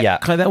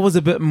 That was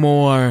a bit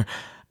more...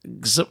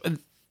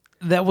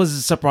 That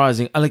was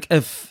surprising. Like,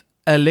 if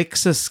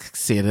Alexis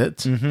said it,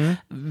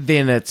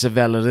 then it's a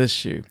valid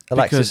issue.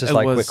 Alexis is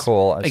like, we're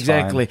cool.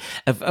 Exactly.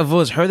 If it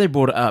was her, they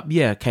brought it up.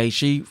 Yeah, okay,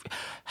 she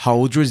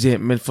holds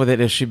resentment for that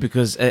issue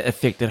because it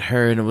affected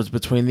her and it was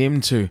between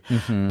them two.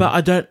 But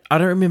I don't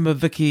remember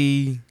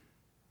Vicky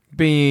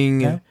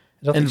being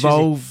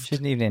involved. She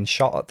wasn't even in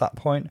shot at that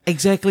point.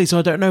 Exactly. So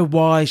I don't know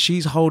why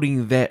she's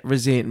holding that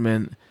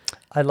resentment.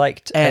 I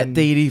liked at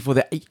Dee Dee for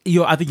that.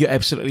 I think you're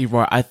absolutely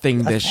right. I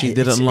think that she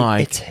didn't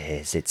like. It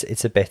is.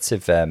 It's a bit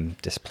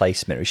of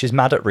displacement. She's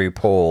mad at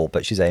RuPaul,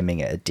 but she's aiming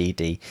it at Dee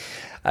Dee.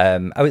 I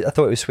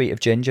thought it was sweet of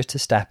Ginger to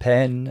step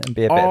in and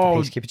be a bit of a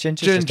peacekeeper.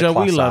 Ginger,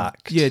 we love.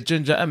 Act. Yeah,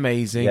 Ginger,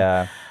 amazing.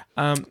 Yeah.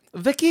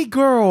 Vicky,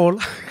 girl.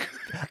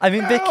 I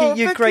mean, Vicky,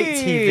 you're great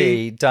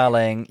TV,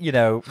 darling. You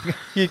know,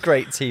 you're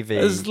great TV.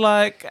 It's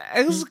like,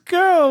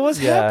 girl, what's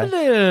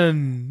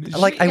happening?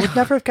 Like, I would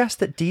never have guessed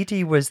that Dee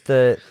Dee was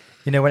the.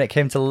 You know, when it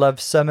came to Love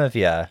Some of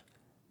Ya,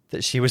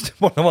 that she was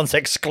one of the ones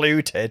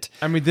excluded.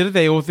 I mean, didn't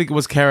they all think it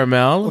was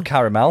Caramel? Well,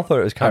 Caramel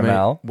thought it was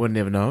Caramel. I mean, we'll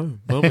never know,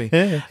 will we?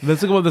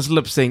 Let's talk about this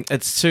lip sync.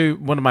 It's to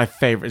one of my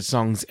favorite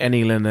songs,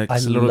 Annie Lennox,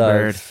 I Little love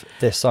Bird.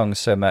 This song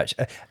so much.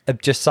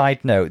 Just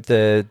side note,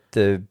 the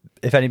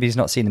if anybody's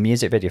not seen the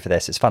music video for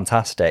this, it's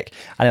fantastic.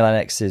 Annie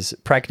Lennox is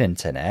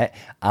pregnant in it,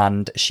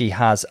 and she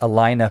has a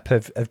lineup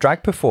of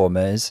drag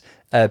performers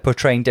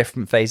portraying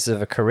different phases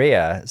of a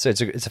career. So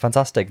it's a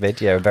fantastic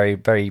video, very,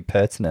 very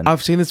pertinent.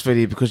 I've seen this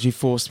video because you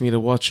forced me to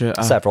watch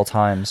it several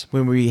times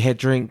when we had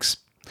drinks.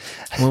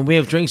 When we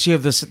have drinks, you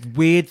have this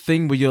weird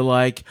thing where you're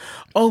like,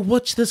 oh,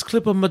 watch this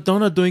clip of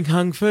Madonna doing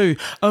Kung Fu.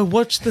 Oh,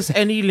 watch this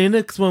Annie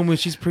Lennox one where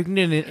she's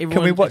pregnant and everyone.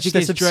 Can we watch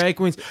this drag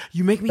queens?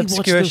 You make me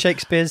obscure watch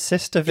Shakespeare's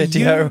Sister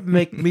video. You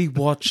make me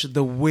watch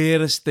the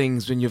weirdest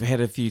things when you've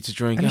had a few to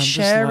drink. I'm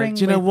sharing.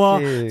 Just like,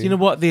 do you know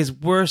what? There's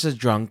worse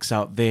drunks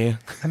out there.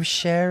 I'm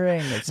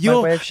sharing. It's my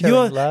way of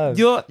showing love.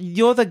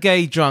 You're the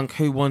gay drunk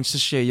who wants to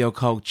share your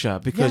culture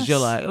because you're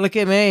like, look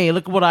at me,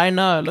 look what I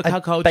know, look how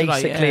cultured I am.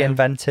 Basically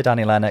invented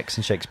Annie Lennox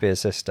and Shakespeare's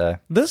Sister.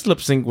 This lip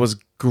sync was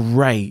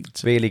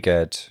great, really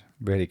good,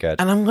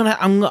 and I'm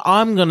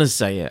gonna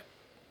say it.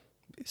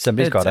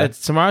 Somebody's got it.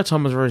 It's Tamara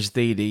Thomas versus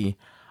Dee Dee.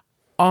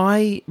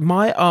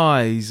 My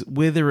eyes,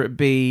 whether it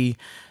be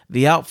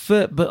the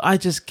outfit, but I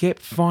just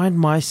kept find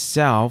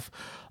myself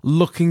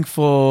looking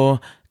for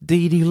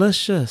Dee Dee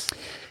Licious.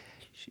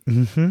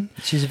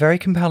 She's a very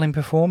compelling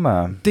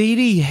performer. Dee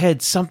Dee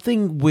had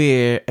something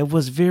where it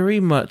was very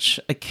much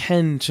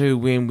akin to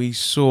when we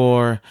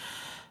saw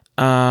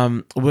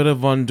Widow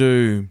Von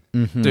do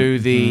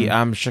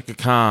the Shaka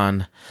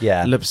Khan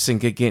lip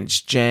sync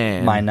against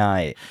Jan. My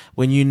Night.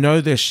 When you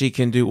know that she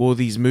can do all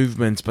these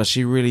movements, but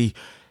she really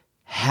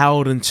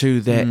held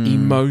into that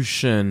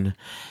emotion.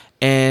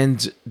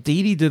 And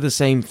Dee Dee did the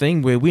same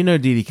thing where we know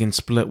Dee Dee can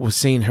split. We've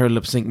seen her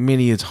lip sync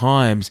many a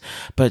times,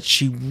 but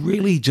she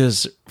really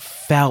just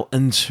fell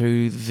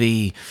into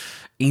the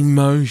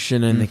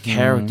emotion and the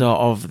character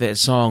of that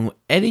song,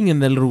 adding in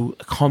the little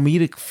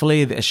comedic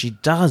flair that she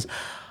does.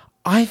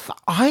 I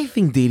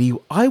think Dee Dee,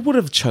 I would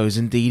have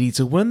chosen Dee Dee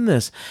to win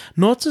this.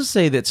 Not to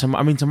say that,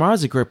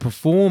 Tamara's a great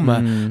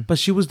performer, but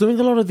she was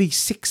doing a lot of these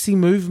sexy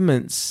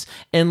movements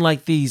and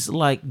like these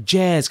like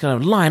jazz kind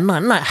of line,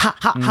 ha,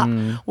 ha,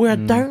 ha, where I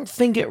don't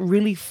think it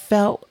really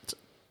felt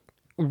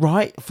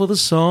right for the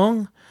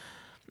song.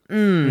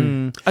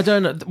 I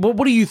don't know.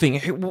 What do you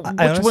think? Which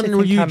one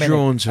were you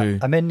drawn to?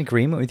 I'm in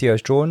agreement with you. I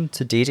was drawn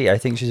to Dee Dee. I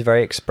think she's a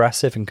very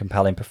expressive and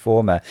compelling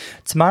performer.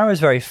 Tamara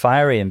was very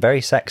fiery and very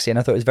sexy, and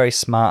I thought it was very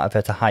smart of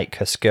her to hike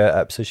her skirt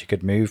up so she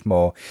could move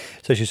more.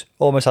 So she's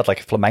almost had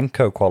like a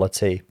flamenco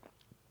quality.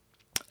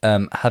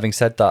 Having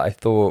said that, I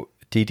thought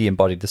Dee Dee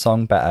embodied the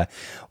song better.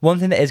 One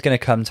thing that is going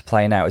to come to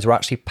play now is we're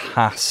actually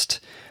past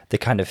the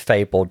kind of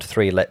fabled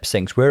 3 lip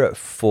syncs. We're at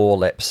 4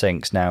 lip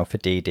syncs now for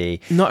Dee Dee.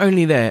 Not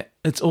only that,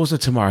 it's also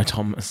Tamara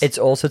Thomas.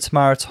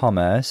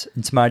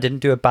 And Tamara didn't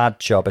do a bad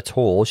job at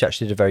all. She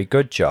actually did a very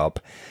good job.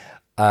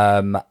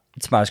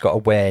 Tamara's got a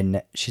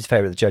win. She's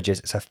favourite of the judges.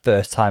 It's her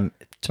first time.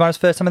 Tamara's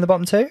first time in the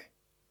bottom 2? Or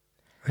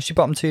has she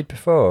bottom 2'd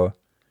before?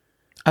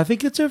 I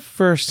think it's her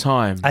first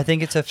time. She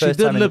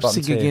did lip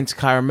sync against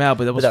Caramel,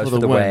 but that was for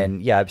the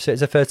win. Yeah, so it's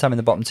her first time in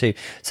the bottom 2.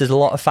 So there's a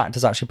lot of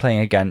factors actually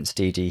playing against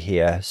Dee Dee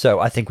here. So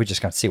I think we're just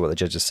going to see what the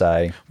judges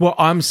say. Well,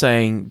 I'm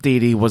saying Dee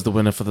Dee was the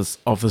winner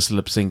of this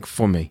lip sync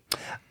for me.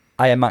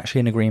 I am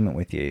actually in agreement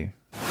with you.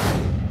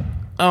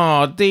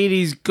 Oh, Dee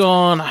Dee's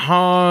gone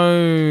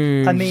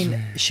home. I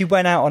mean, she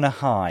went out on a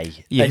high.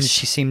 Yes. And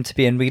she seemed to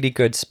be in really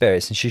good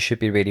spirits, and she should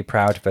be really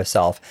proud of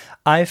herself.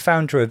 I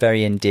found her a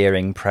very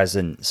endearing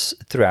presence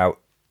throughout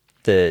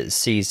the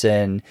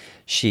season.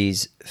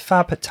 She's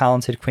fab,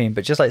 talented queen,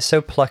 but just like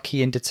so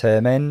plucky and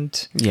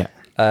determined. Yeah.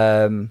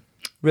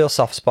 Real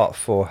soft spot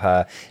for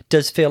her.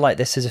 Does feel like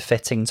this is a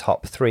fitting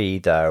top 3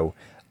 though.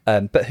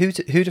 But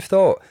who'd have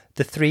thought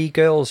the 3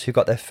 girls who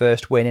got their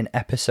first win in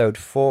episode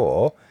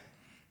 4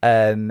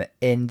 in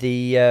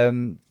the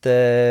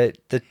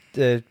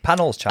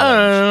panels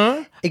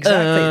challenge?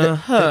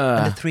 Exactly.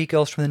 And the three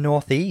girls from the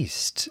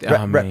Northeast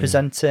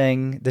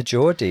representing the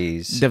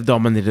Geordies. They've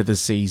dominated the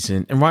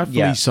season, and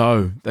rightfully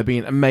so. They've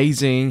been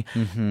amazing,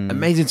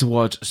 amazing to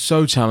watch,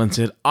 so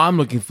talented. I'm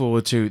looking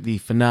forward to the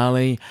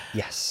finale.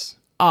 Yes.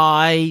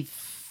 I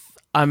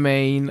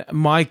mean,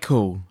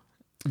 Michael,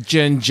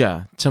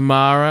 Ginger,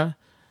 Tamara,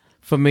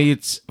 for me,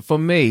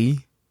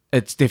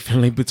 it's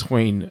definitely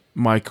between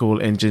Michael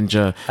and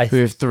Ginger, who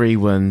have 3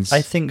 wins.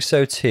 I think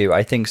so too.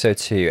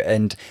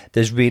 And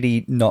there's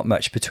really not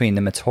much between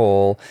them at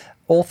all.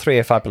 All 3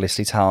 are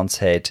fabulously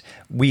talented.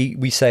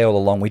 We say all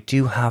along, we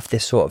do have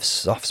this sort of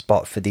soft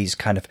spot for these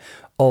kind of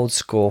old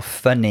school,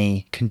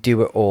 funny, can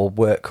do it all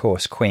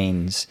workhorse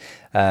queens.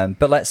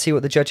 But let's see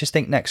what the judges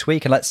think next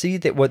week. And let's see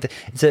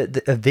it's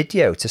a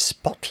video to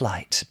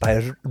Spotlight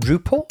by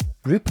RuPaul.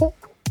 RuPaul.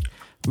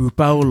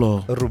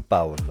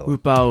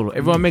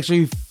 Everyone, make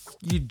sure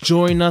you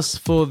join us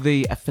for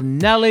the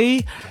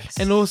finale. Yes.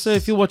 And also,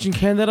 if you're watching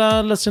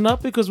Canada, listen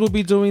up, because we'll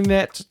be doing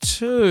that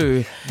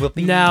too.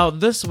 Now,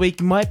 this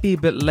week might be a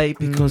bit late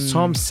because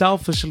Tom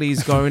selfishly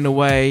is going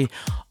away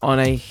on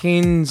a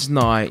hen's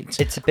night.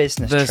 It's a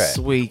business this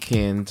trip.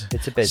 Weekend.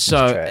 It's a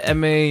business trip. I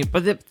mean,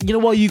 but you know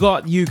what? You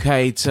got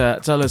UK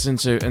to listen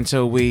to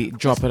until we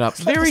drop it up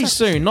very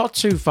soon. Not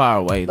too far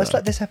away. Let's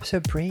let this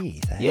episode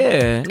breathe. Eh?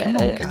 Yeah. Come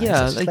on, guys.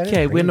 Yeah.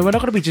 Okay. We're not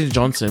going to be Ginger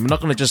Johnson. We're not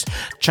going to just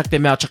check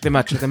them out,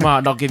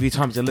 and not give you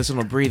time to listen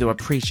or breathe or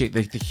appreciate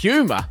the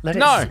humour. Let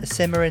it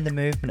simmer in the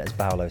movement, as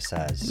Paolo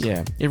says.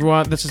 Yeah.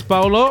 Everyone, this is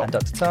Paolo. And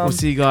Dr. Tom. We'll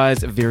see you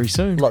guys very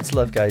soon. Lots of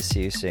love, guys.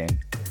 See you soon.